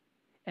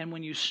 And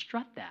when you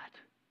strut that,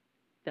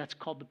 that's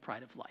called the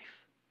pride of life.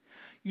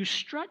 You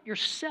strut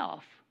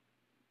yourself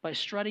by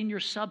strutting your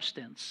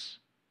substance,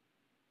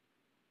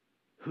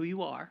 who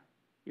you are,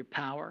 your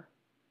power,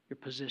 your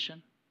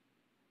position,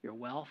 your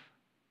wealth.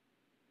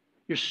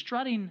 You're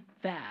strutting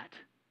that,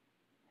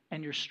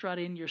 and you're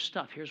strutting your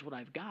stuff. Here's what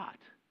I've got.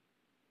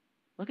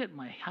 Look at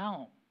my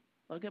home.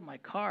 Look at my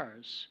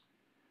cars.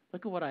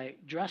 Look at what I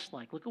dress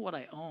like. Look at what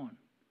I own.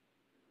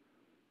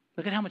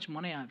 Look at how much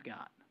money I've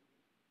got.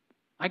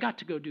 I got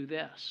to go do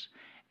this.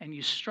 And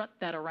you strut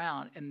that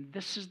around, and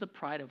this is the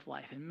pride of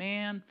life. And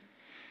man,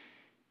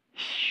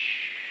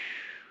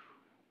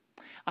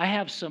 I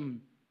have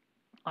some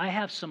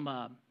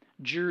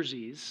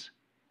jerseys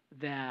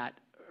that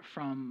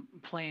from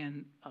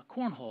playing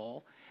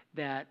cornhole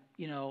that,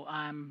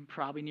 I'm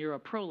probably near a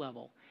pro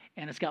level,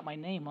 and it's got my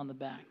name on the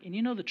back.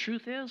 And the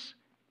truth is,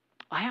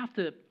 I have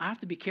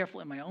to be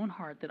careful in my own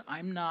heart that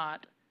I'm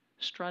not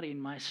strutting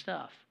my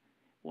stuff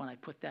when I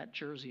put that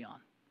jersey on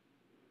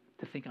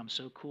to think I'm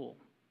so cool,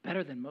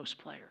 better than most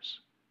players.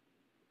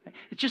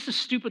 It's just a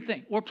stupid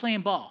thing. Or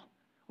playing ball,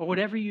 or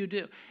whatever you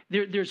do.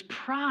 There's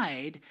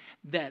pride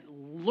that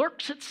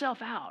lurks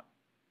itself out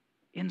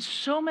in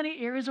so many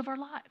areas of our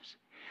lives.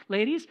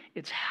 Ladies,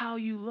 it's how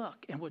you look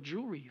and what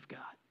jewelry you've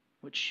got,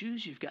 what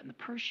shoes you've got, and the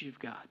purse you've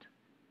got.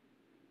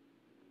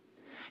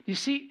 You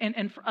see,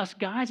 and for us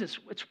guys, it's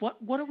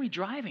what are we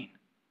driving?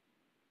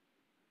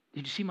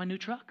 Did you see my new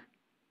truck?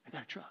 I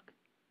got a truck.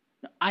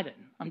 No, I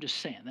didn't. I'm just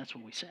saying, that's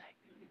what we say.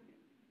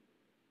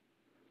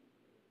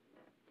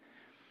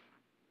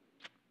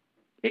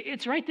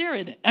 It's right there,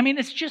 isn't it? I mean,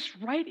 it's just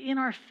right in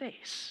our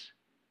face.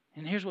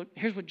 And here's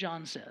what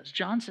John says.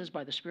 John says,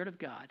 by the Spirit of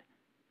God,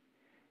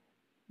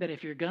 that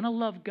if you're going to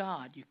love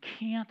God, you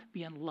can't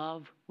be in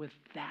love with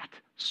that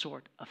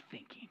sort of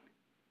thinking.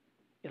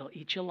 It'll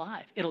eat you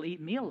alive. It'll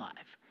eat me alive.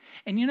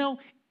 And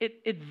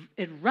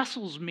it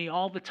wrestles me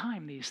all the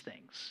time, these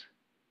things.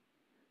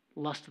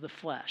 Lust of the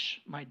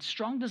flesh, my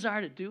strong desire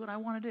to do what I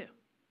want to do.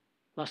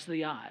 Lust of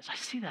the eyes. I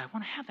see that. I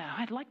want to have that.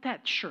 I'd like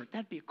that shirt.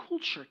 That'd be a cool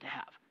shirt to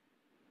have.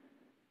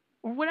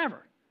 Or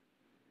whatever.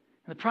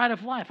 And the pride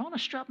of life. I want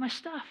to strut my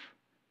stuff.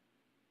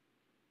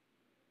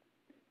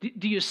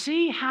 Do you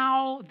see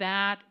how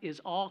that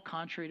is all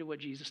contrary to what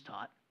Jesus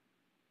taught?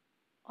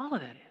 All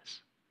of that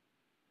is.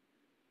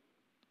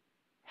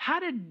 How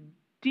did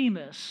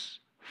Demas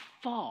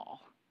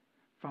fall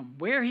from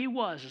where he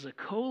was as a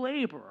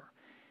co-laborer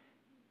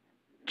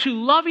to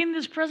loving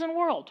this present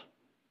world?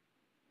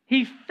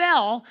 He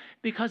fell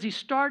because he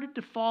started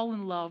to fall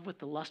in love with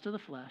the lust of the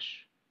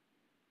flesh,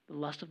 the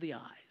lust of the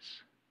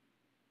eyes,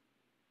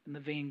 and the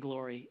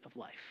vainglory of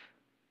life.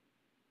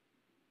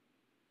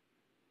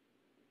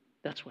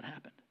 That's what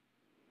happened.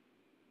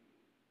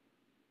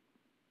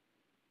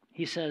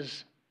 He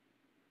says,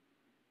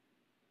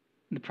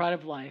 the pride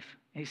of life,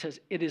 and he says,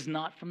 it is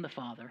not from the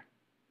Father,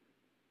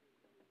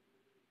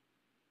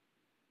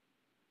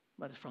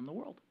 but it's from the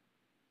world.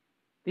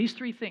 These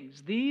three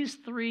things, these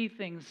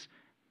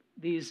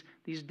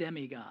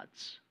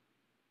demigods,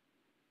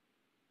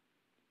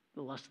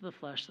 the lust of the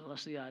flesh, the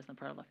lust of the eyes, and the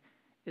pride of life,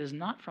 is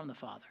not from the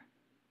Father,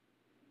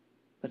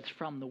 but it's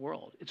from the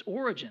world. Its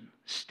origin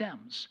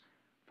stems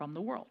from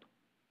the world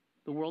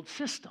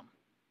system,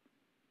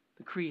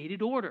 the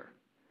created order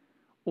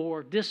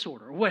or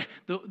disorder,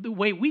 the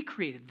way we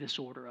created this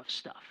order of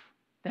stuff.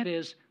 That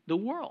is, the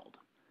world.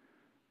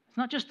 It's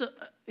not just the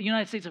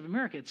United States of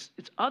America, it's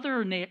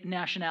other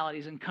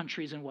nationalities and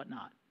countries and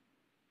whatnot.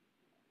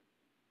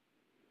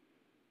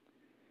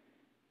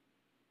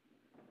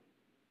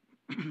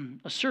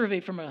 A survey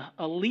from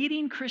a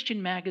leading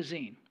Christian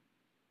magazine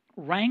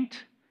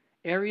ranked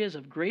areas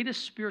of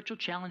greatest spiritual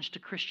challenge to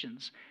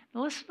Christians.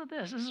 Now listen to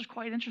this. This is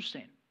quite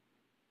interesting.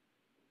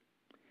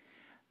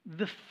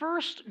 The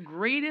first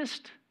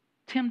greatest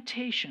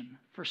temptation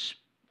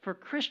for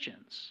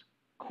Christians,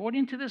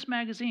 according to this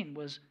magazine,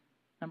 was,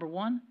 number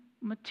one,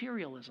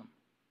 materialism.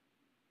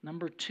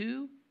 Number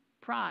two,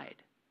 pride.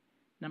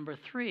 Number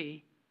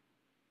three,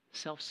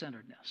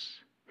 self-centeredness.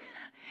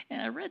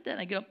 And I read that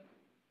and I go,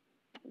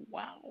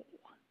 wow.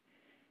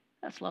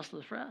 That's lust of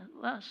the flesh,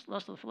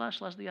 lust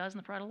of the eyes, and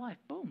the pride of life.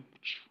 Boom.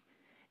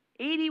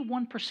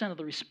 81% of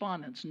the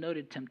respondents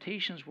noted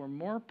temptations were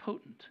more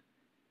potent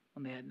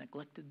when they had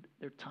neglected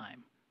their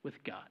time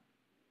with God.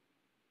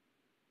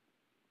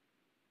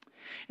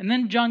 And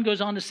then John goes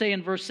on to say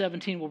in verse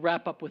 17, we'll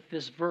wrap up with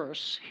this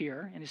verse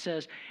here, and he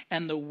says,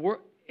 and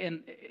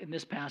in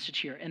this passage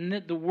here,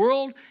 and the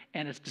world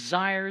and its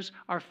desires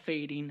are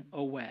fading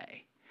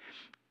away.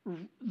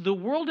 The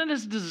world and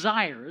its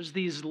desires,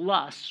 these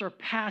lusts, are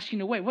passing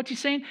away. What's he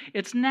saying?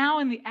 It's now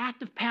in the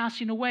act of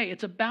passing away.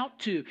 It's about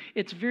to.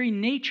 Its very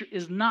nature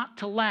is not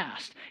to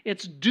last.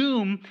 Its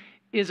doom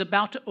is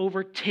about to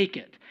overtake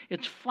it.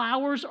 Its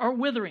flowers are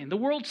withering. The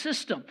world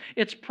system,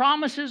 its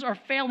promises are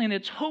failing.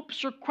 Its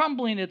hopes are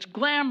crumbling. Its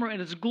glamour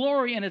and its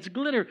glory and its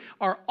glitter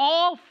are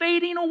all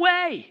fading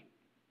away.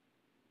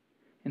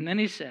 And then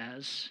he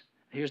says,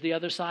 here's the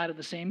other side of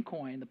the same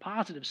coin, the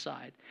positive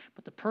side.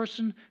 But the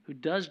person who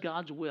does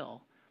God's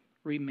will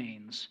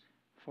remains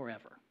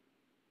forever.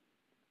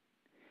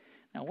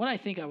 Now, what I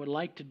think I would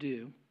like to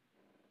do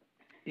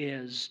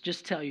is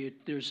just tell you,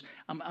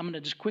 I'm going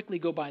to just quickly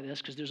go by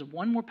this because there's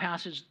one more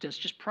passage that's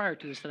just prior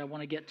to this that I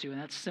want to get to,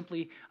 and that's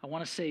simply, I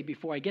want to say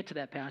before I get to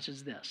that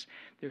passage this.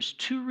 There's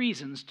two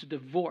reasons to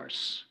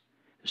divorce.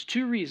 There's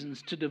two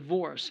reasons to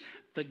divorce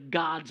the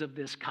gods of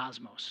this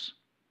cosmos.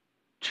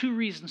 Two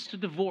reasons to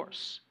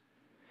divorce.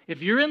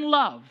 If you're in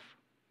love,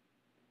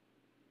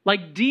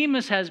 like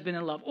Demas has been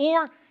in love,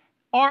 or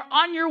are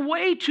on your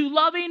way to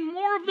loving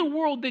more of the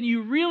world than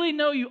you really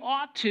know you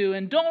ought to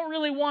and don't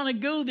really want to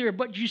go there,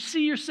 but you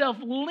see yourself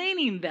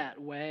leaning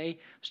that way,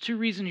 there's two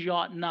reasons you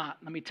ought not.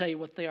 Let me tell you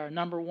what they are.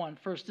 Number one,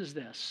 first is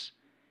this,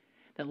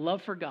 that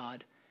love for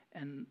God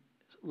and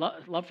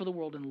love for the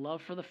world and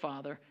love for the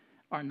Father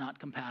are not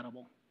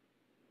compatible.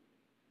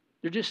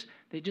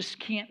 They just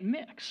can't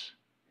mix.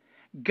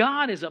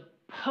 God is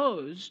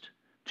opposed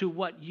to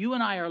what you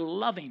and I are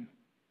loving,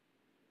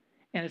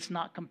 and it's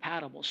not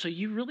compatible. So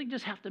you really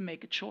just have to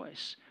make a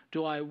choice.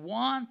 Do I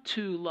want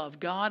to love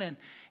God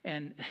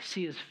and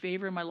see His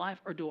favor in my life,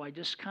 or do I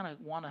just kind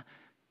of want to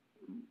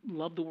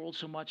love the world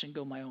so much and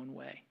go my own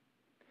way?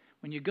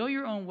 When you go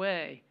your own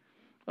way,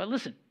 well,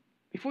 listen,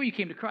 before you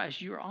came to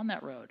Christ, you were on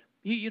that road.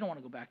 You don't want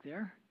to go back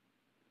there.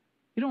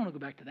 You don't want to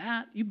go back to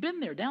that. You've been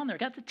there, down there.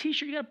 Got the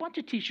T-shirt. You got a bunch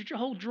of T-shirts. Your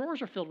whole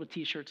drawers are filled with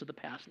T-shirts of the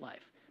past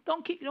life.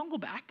 Don't go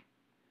back.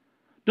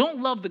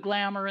 Don't love the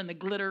glamour and the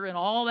glitter and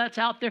all that's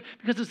out there,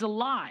 because it's a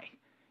lie.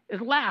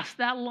 It lasts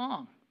that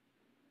long.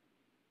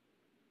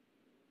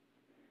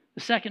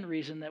 The second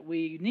reason that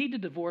we need to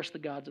divorce the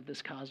gods of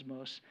this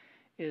cosmos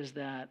is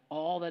that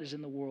all that is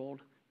in the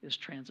world is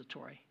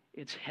transitory.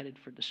 It's headed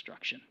for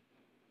destruction.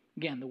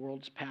 Again, the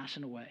world's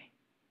passing away.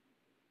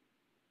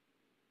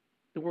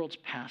 The world's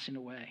passing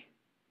away.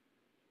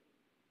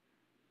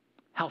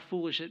 How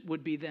foolish it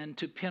would be then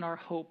to pin our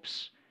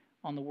hopes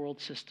on the world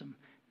system.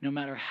 No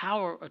matter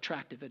how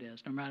attractive it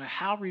is, no matter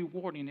how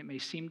rewarding it may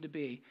seem to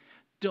be,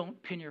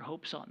 don't pin your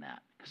hopes on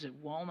that, because it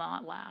will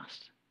not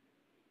last.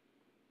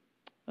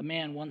 A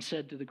man once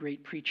said to the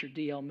great preacher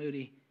D.L.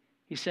 Moody,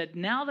 he said,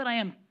 now that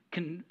I'm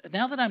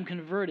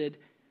converted,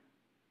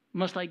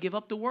 must I give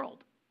up the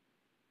world?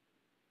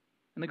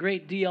 And the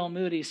great D.L.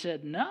 Moody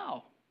said,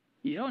 no,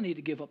 you don't need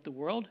to give up the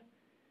world.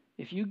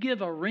 If you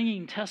give a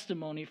ringing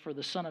testimony for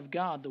the Son of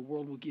God, the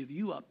world will give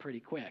you up pretty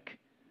quick.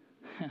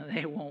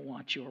 They won't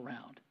want you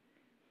around.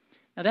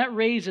 Now that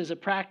raises a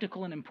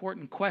practical and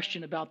important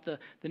question about the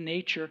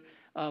nature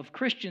of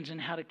Christians and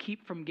how to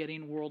keep from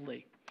getting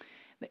worldly.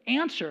 The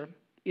answer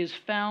is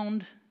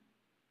found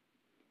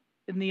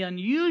in the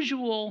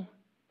unusual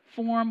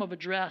form of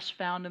address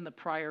found in the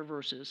prior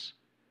verses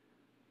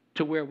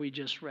to where we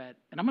just read.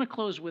 And I'm going to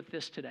close with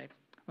this today.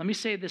 Let me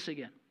say this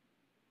again.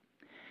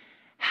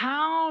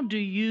 How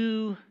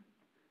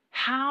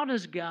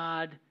does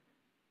God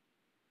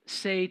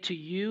say to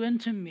you and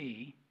to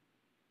me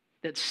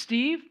that,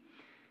 Steve,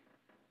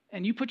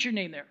 and you put your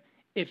name there,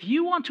 if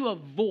you want to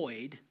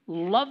avoid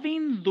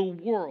loving the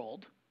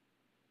world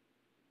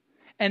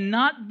and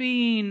not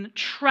being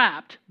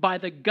trapped by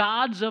the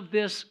gods of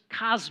this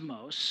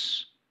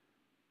cosmos,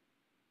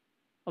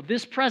 of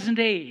this present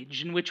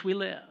age in which we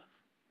live,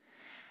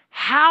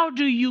 how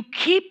do you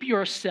keep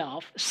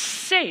yourself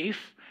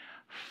safe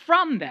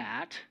from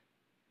that?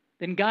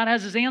 Then God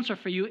has His answer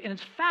for you, and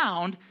it's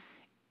found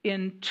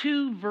in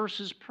 2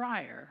 verses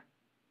prior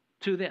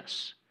to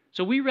this.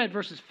 So we read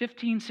verses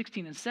 15,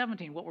 16, and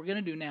 17. What we're going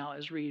to do now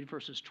is read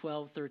verses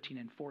 12, 13,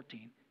 and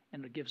 14,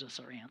 and it gives us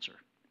our answer.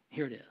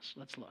 Here it is.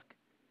 Let's look.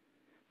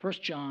 1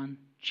 John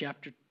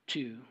chapter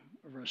 2,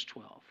 verse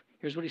 12.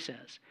 Here's what he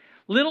says.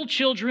 Little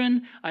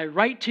children, I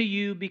write to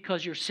you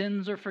because your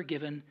sins are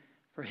forgiven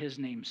for His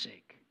name's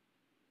sake.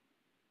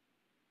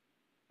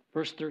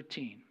 Verse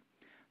 13.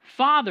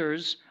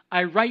 Fathers,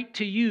 I write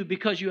to you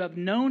because you have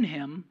known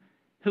Him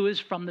who is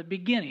from the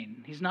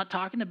beginning. He's not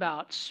talking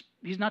about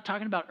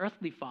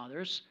earthly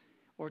fathers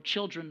or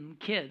children,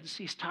 kids.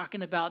 He's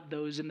talking about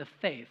those in the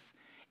faith.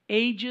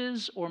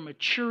 Ages or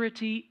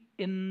maturity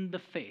in the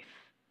faith.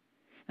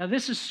 Now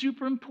this is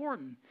super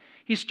important.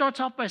 He starts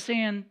off by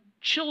saying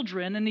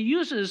children, and he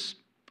uses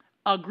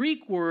a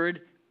Greek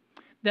word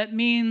that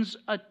means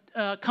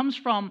comes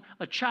from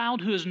a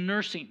child who is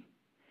nursing.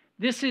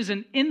 This is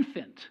an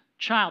infant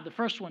child, the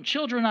first one.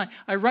 Children,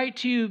 I write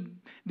to you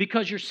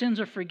because your sins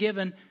are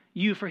forgiven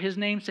you for His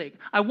name's sake.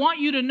 I want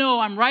you to know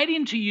I'm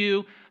writing to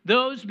you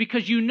those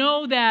because you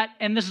know that,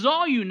 and this is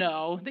all you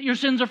know, that your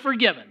sins are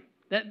forgiven.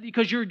 That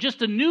because you're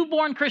just a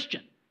newborn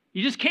Christian.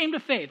 You just came to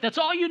faith. That's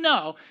all you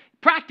know,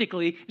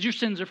 practically, is your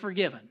sins are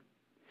forgiven.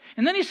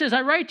 And then he says,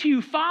 I write to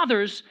you,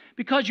 fathers,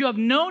 because you have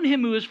known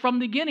Him who is from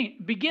the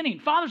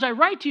beginning. Fathers, I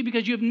write to you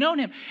because you have known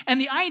Him.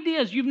 And the idea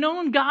is you've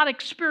known God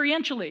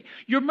experientially.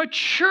 You're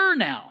mature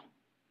now.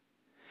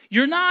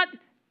 You're not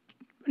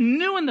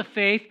new in the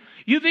faith.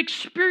 You've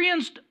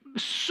experienced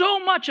so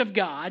much of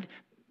God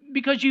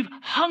because you've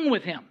hung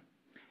with Him.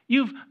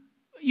 You've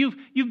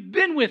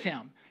been with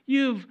Him.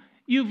 You've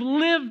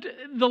lived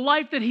the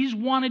life that He's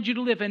wanted you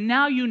to live. And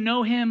now you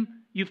know Him.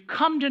 You've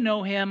come to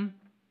know Him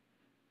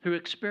through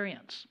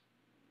experience.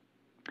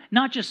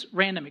 Not just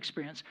random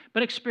experience,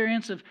 but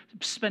experience of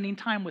spending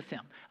time with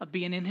Him, of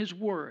being in His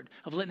Word,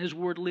 of letting His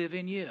Word live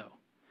in you.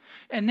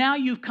 And now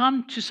you've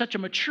come to such a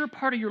mature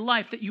part of your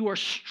life that you are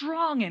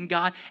strong in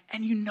God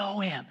and you know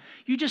Him.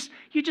 You just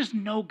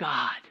know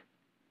God.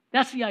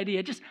 That's the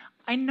idea.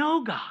 I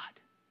know God.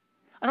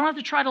 I don't have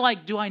to try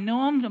to do I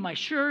know Him? Am I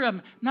sure?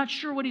 I'm not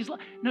sure what He's like.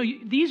 No,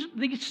 these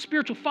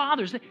spiritual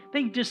fathers,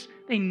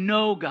 they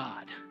know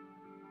God.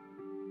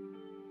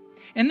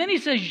 And then he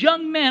says,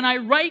 young men, I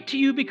write to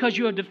you because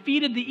you have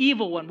defeated the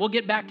evil one. We'll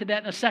get back to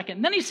that in a second.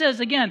 And then he says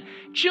again,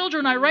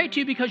 children, I write to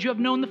you because you have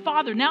known the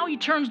Father. Now he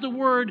turns the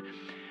word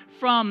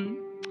from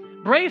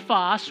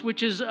brephos,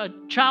 which is a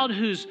child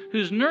who's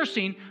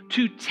nursing,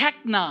 to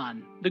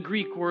teknon, the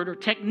Greek word, or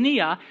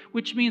teknia,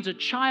 which means a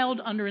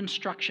child under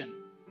instruction.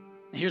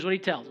 And here's what he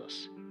tells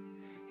us.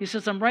 He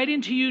says, I'm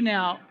writing to you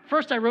now.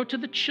 First, I wrote to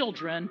the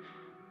children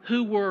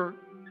who were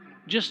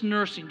just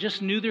nursing,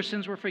 just knew their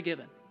sins were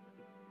forgiven.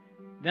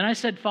 Then I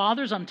said,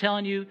 fathers, I'm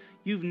telling you,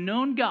 you've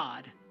known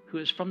God who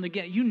is from the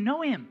beginning. You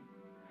know him.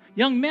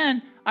 Young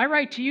men, I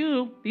write to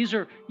you, these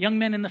are young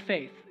men in the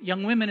faith,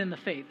 young women in the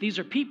faith. These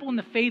are people in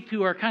the faith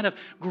who are kind of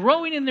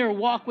growing in their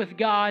walk with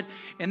God,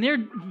 and they're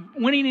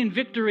winning in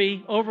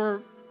victory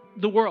over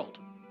the world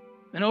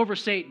and over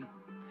Satan.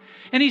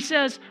 And he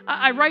says,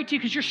 I write to you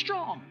because you're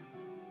strong.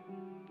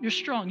 You're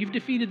strong. You've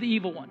defeated the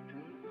evil one.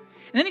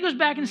 And then he goes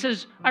back and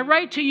says, I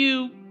write to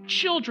you,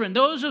 children,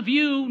 those of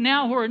you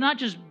now who are not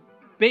just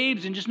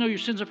babes and just know your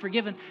sins are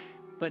forgiven,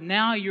 but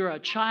now you're a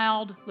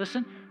child,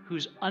 listen,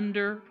 who's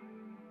under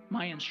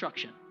my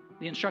instruction.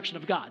 The instruction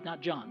of God,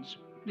 not John's.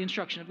 The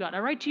instruction of God. I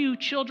write to you,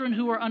 children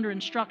who are under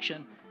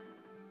instruction,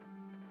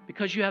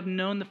 because you have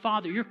known the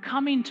Father. You're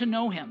coming to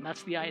know him.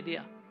 That's the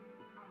idea.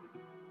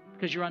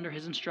 Because you're under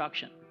his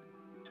instruction.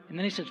 And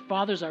then he says,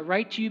 fathers, I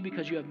write to you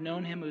because you have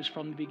known him who's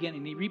from the beginning.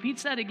 And he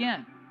repeats that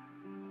again.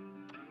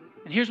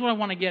 And here's what I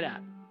want to get at.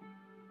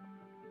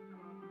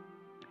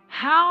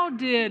 How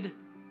did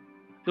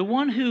the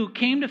one who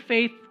came to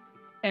faith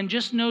and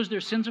just knows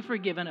their sins are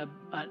forgiven,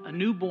 a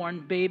newborn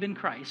babe in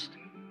Christ,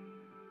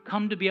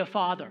 come to be a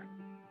father?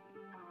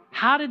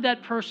 How did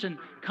that person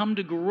come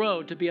to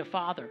grow to be a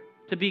father?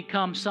 To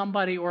become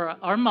somebody, or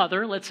our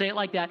mother, let's say it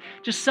like that,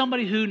 just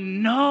somebody who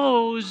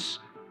knows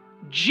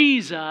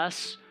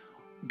Jesus,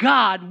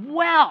 God,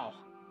 well,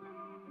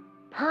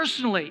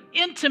 personally,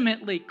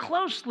 intimately,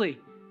 closely,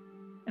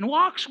 and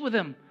walks with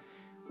him,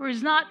 where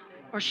he's not,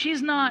 or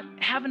she's not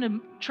having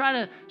to try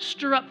to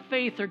stir up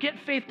faith or get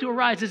faith to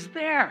arise. It's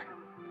there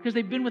because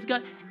they've been with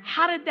God.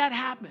 How did that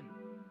happen?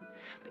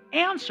 The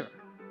answer,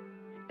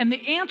 and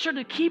the answer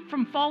to keep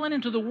from falling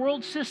into the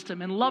world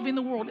system and loving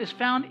the world, is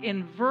found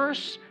in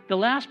the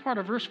last part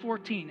of verse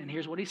 14. And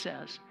here's what he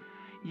says.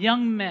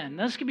 Young men.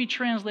 Now, this could be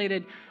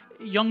translated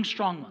young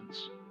strong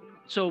ones.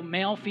 So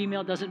male,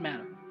 female, doesn't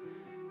matter.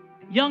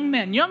 Young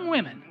men, young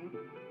women,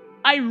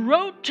 I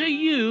wrote to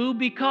you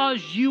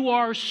because you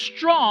are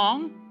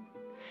strong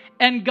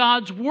and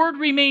God's word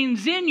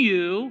remains in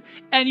you,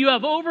 and you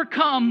have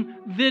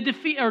overcome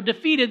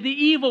defeated the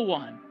evil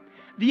one.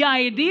 The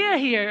idea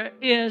here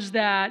is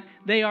that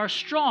they are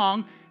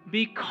strong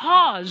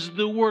because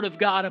the word of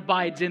God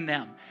abides in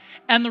them.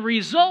 And the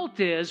result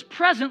is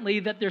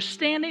presently that they're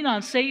standing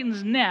on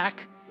Satan's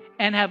neck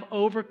and have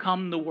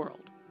overcome the world.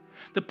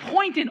 The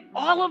point in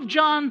all of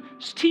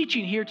John's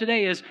teaching here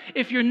today is,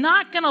 if you're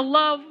not going to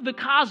love the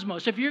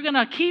cosmos, if you're going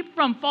to keep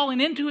from falling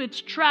into its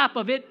trap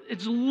of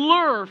its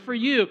lure for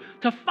you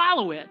to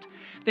follow it,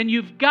 then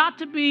you've got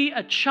to be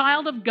a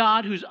child of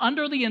God who's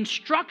under the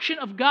instruction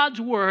of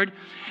God's word,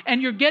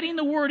 and you're getting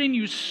the word in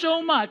you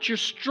so much, you're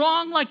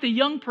strong like the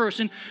young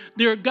person,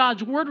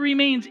 God's word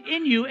remains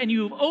in you, and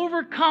you've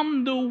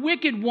overcome the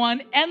wicked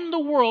one and the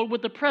world,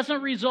 with the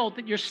present result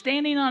that you're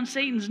standing on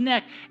Satan's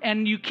neck,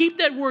 and you keep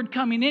that word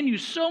coming in you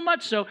so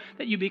much so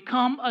that you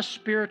become a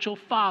spiritual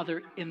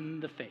father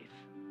in the faith.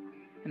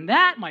 And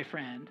that, my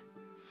friend,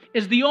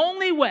 is the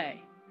only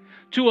way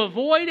to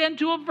avoid and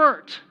to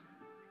avert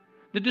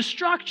the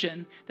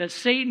destruction that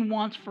Satan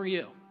wants for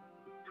you.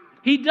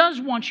 He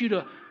does want you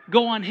to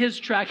go on his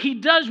track. He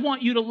does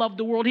want you to love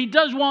the world. He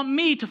does want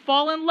me to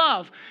fall in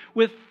love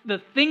with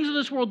the things of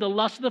this world, the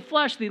lust of the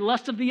flesh, the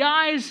lust of the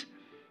eyes,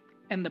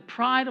 and the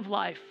pride of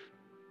life.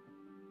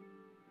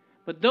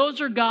 But those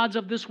are gods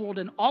of this world,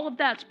 and all of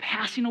that's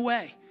passing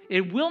away.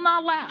 It will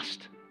not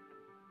last.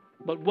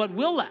 But what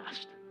will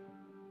last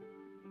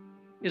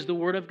is the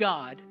Word of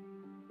God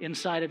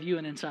inside of you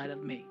and inside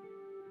of me.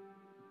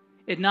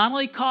 It not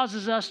only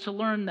causes us to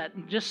learn that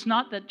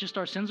not that just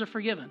our sins are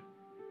forgiven,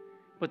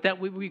 but that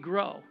we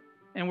grow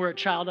and we're a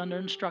child under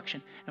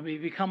instruction, and we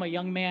become a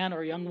young man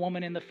or a young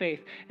woman in the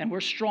faith, and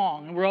we're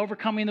strong and we're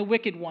overcoming the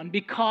wicked one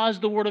because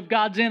the Word of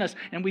God's in us,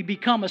 and we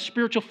become a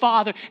spiritual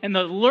father, and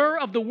the lure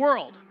of the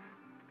world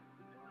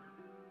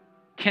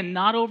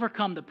cannot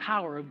overcome the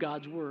power of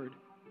God's Word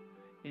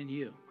in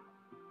you.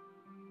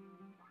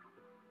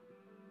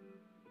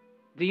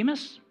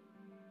 Demas,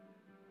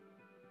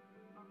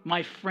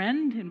 my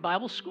friend in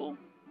Bible school,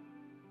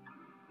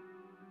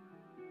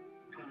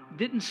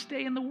 didn't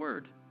stay in the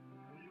Word.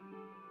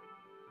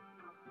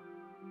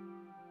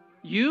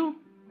 You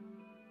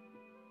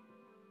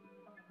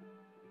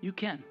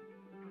can.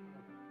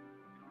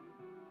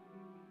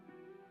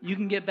 You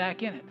can get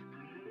back in it.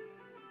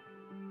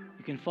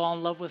 You can fall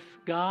in love with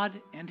God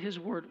and His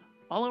Word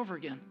all over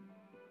again.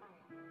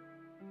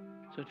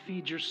 So it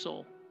feeds your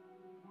soul.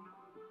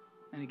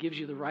 And it gives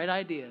you the right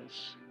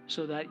ideas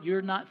so that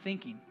you're not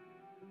thinking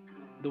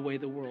the way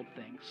the world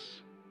thinks,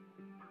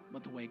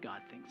 but the way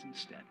God thinks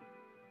instead.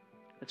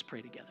 Let's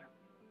pray together.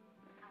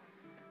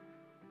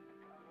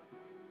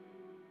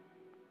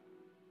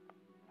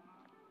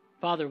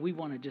 Father, we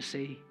want to just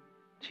say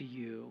to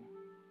you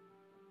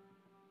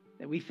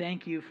that we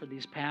thank you for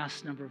these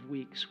past number of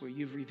weeks where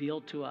you've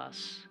revealed to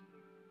us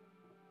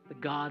the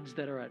gods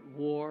that are at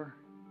war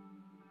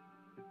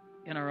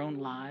in our own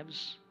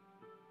lives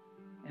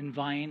and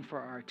vying for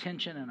our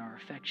attention and our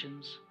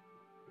affections.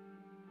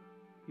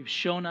 You've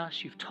shown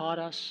us, you've taught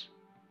us,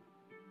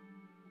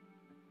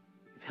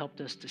 you've helped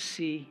us to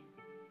see,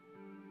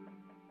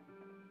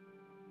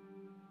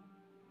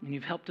 and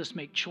you've helped us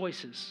make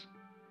choices.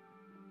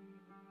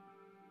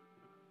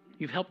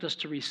 You've helped us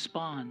to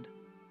respond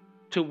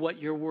to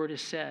what your word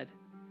has said.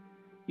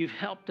 You've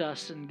helped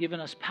us and given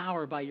us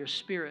power by your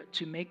Spirit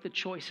to make the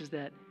choices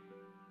that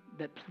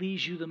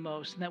please you the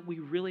most and that we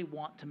really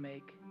want to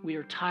make. We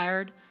are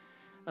tired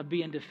of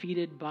being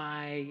defeated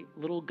by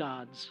little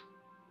gods.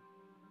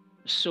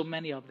 There's so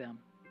many of them.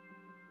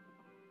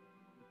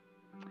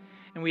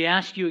 And we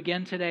ask you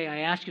again today, I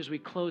ask you as we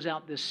close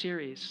out this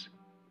series,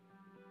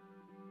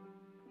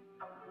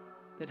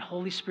 that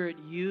Holy Spirit,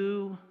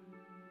 you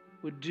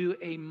would do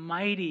a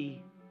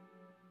mighty,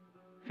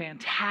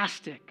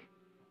 fantastic,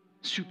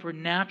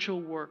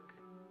 supernatural work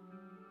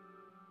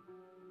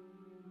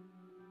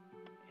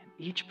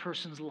in each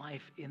person's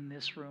life in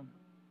this room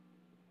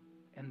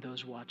and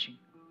those watching.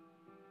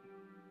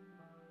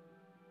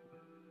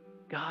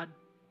 God,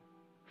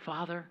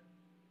 Father,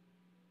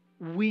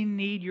 we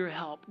need your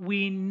help.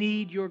 We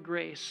need your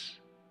grace.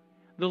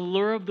 The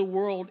lure of the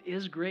world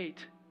is great.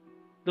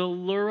 The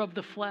lure of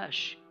the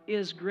flesh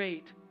is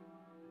great.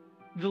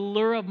 The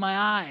lure of my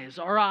eyes,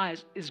 our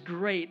eyes, is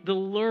great. The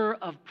lure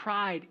of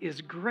pride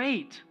is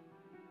great.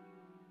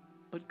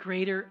 But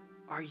greater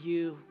are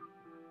you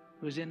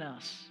who is in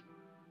us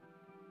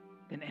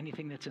than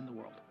anything that's in the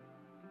world.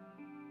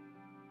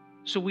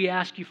 So we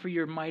ask you for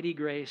your mighty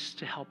grace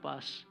to help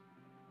us.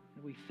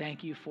 And we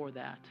thank you for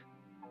that.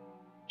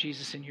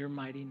 Jesus, in your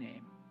mighty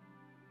name.